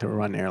was allowed to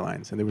run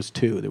airlines. And there was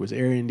two. There was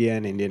Air India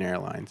and Indian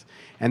Airlines.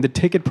 And the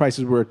ticket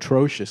prices were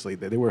atrociously,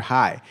 they were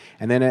high.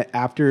 And then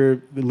after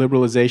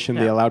liberalization,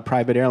 they allowed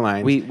private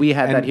airlines. We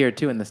had that here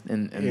too in the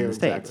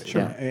States.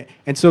 Sure. Yeah.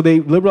 And so they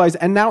liberalized,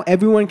 and now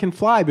everyone can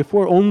fly.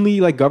 Before,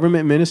 only like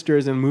government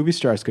ministers and movie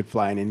stars could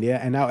fly in India,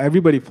 and now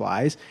everybody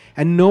flies.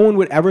 And no one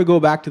would ever go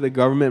back to the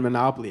government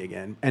monopoly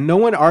again. And no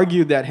one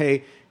argued that,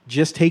 hey,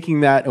 just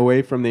taking that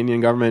away from the Indian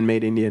government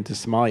made India into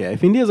Somalia.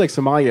 If India is like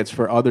Somalia, it's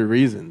for other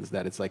reasons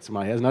that it's like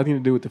Somalia. It has nothing to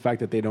do with the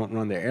fact that they don't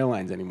run their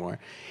airlines anymore.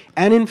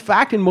 And in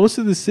fact, in most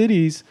of the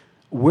cities,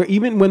 where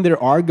even when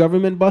there are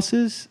government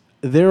buses,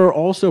 there are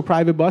also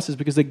private buses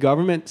because the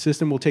government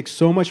system will take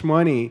so much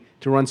money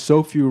to run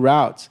so few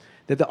routes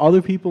that the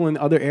other people in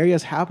other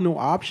areas have no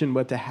option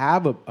but to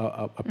have a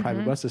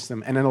private bus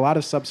system. And in a lot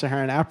of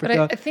sub-Saharan Africa...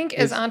 But I think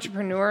as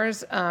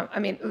entrepreneurs,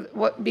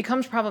 what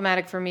becomes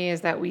problematic for me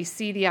is that we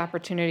see the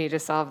opportunity to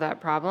solve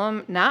that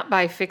problem, not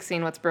by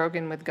fixing what's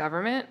broken with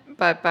government,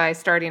 but by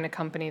starting a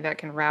company that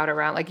can route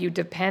around. Like, you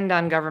depend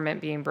on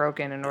government being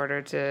broken in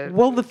order to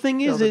Well, the thing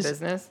build is a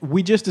business.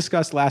 we just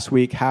discussed last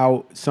week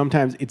how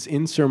sometimes it's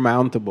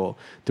insurmountable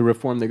to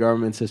reform the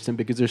government system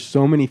because there's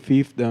so many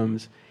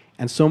fiefdoms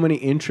and so many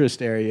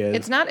interest areas.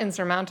 It's not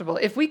insurmountable.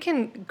 If we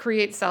can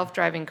create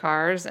self-driving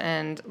cars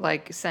and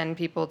like send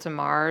people to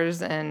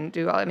Mars and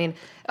do,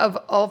 of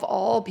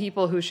all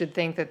people who should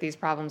think that these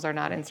problems are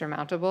not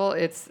insurmountable,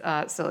 it's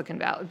Silicon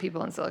Valley,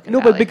 people in Silicon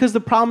Valley. No, but because the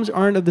problems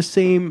aren't of the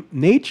same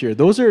nature.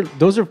 Those are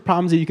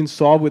problems that you can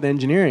solve with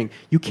engineering.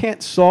 You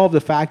can't solve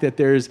the fact that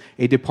there's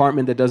a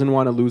department that doesn't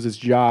want to lose its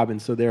job and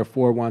so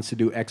therefore wants to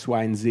do X,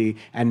 Y, and Z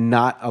and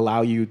not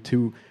allow you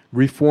to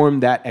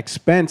reform that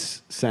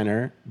expense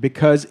center,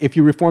 because if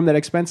you reform that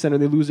expense center,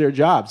 they lose their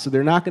jobs. So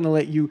they're not going to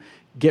let you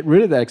get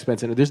rid of that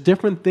expense center. There's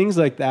different things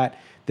like that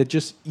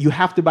just you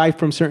have to buy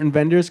from certain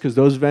vendors because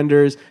those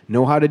vendors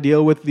know how to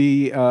deal with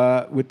the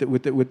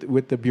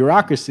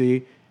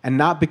bureaucracy, and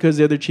not because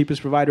they're the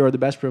cheapest provider or the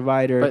best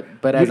provider.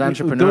 But as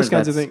entrepreneurs,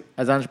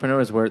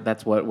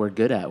 that's what we're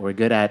good at. We're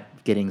good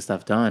at getting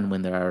stuff done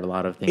when there are a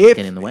lot of things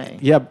getting in the way.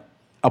 Yeah.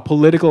 A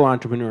political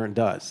entrepreneur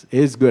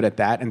is good at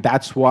that. And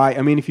that's why,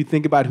 if you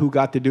think about who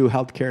got to do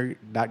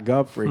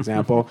healthcare.gov, for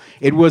example,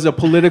 it was a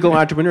political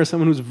entrepreneur,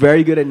 someone who's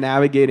very good at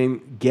navigating,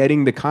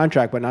 getting the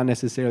contract, but not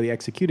necessarily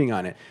executing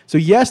on it. So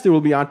yes, there will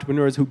be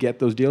entrepreneurs who get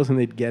those deals and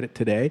they get it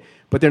today,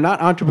 but they're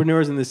not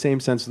entrepreneurs in the same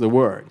sense of the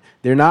word.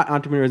 They're not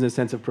entrepreneurs in the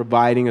sense of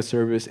providing a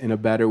service in a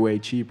better way,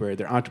 cheaper.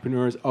 They're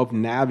entrepreneurs of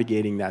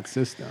navigating that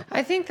system.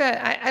 I think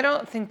that I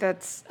don't think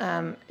that's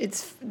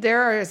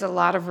there is a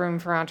lot of room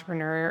for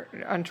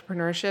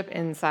entrepreneurship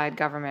inside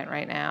government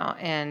right now,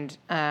 and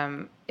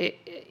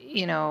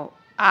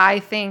I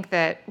think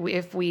that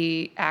if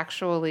we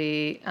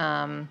actually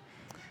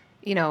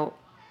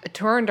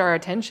turned our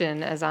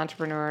attention as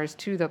entrepreneurs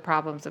to the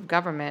problems of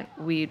government,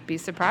 we'd be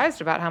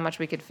surprised about how much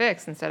we could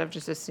fix instead of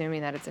just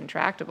assuming that it's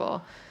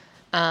intractable.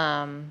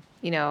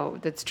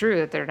 That's true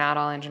that they're not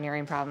all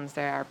engineering problems.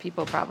 There are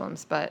people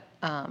problems, but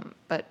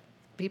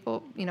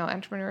people,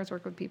 entrepreneurs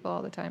work with people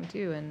all the time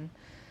too. And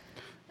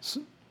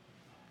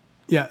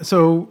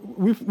so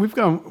we've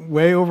gone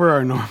way over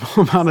our normal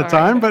amount of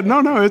time, but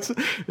no,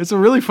 it's a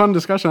really fun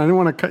discussion. I didn't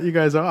want to cut you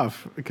guys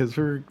off because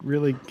we're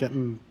really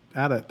getting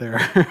at it there.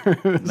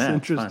 It's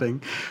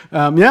interesting.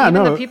 Even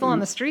the people on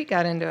the street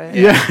got into it.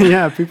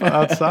 Yeah, people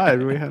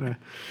outside. We had to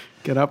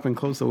get up and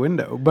close the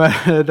window. But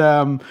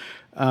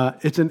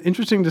it's an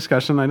interesting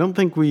discussion. I don't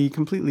think we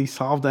completely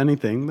solved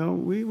anything, though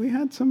we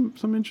had some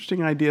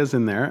interesting ideas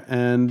in there.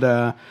 And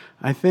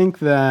I think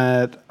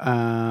that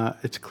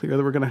it's clear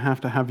that we're going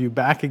to have you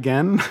back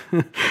again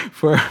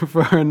for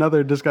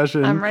another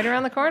discussion. I'm right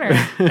around the corner.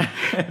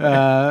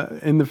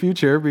 In the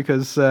future,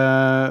 because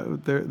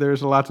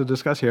there's a lot to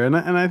discuss here. And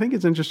I think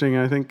it's interesting.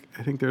 I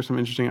think there's some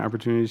interesting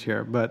opportunities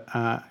here. But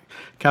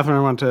Catherine,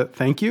 I want to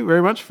thank you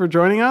very much for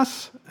joining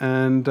us,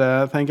 and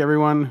thank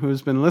everyone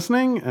who's been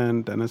listening.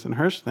 And Dennis and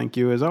Hirsch, thank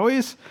you as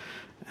always.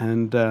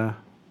 And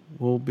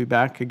we'll be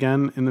back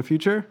again in the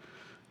future.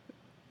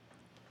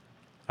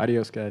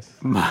 Adios, guys.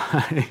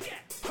 Bye.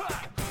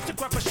 To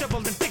grab a shovel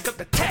and dig up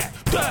the tap.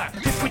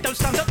 If we don't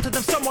stand up to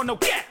them, someone will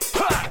get.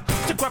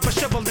 To grab a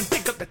shovel and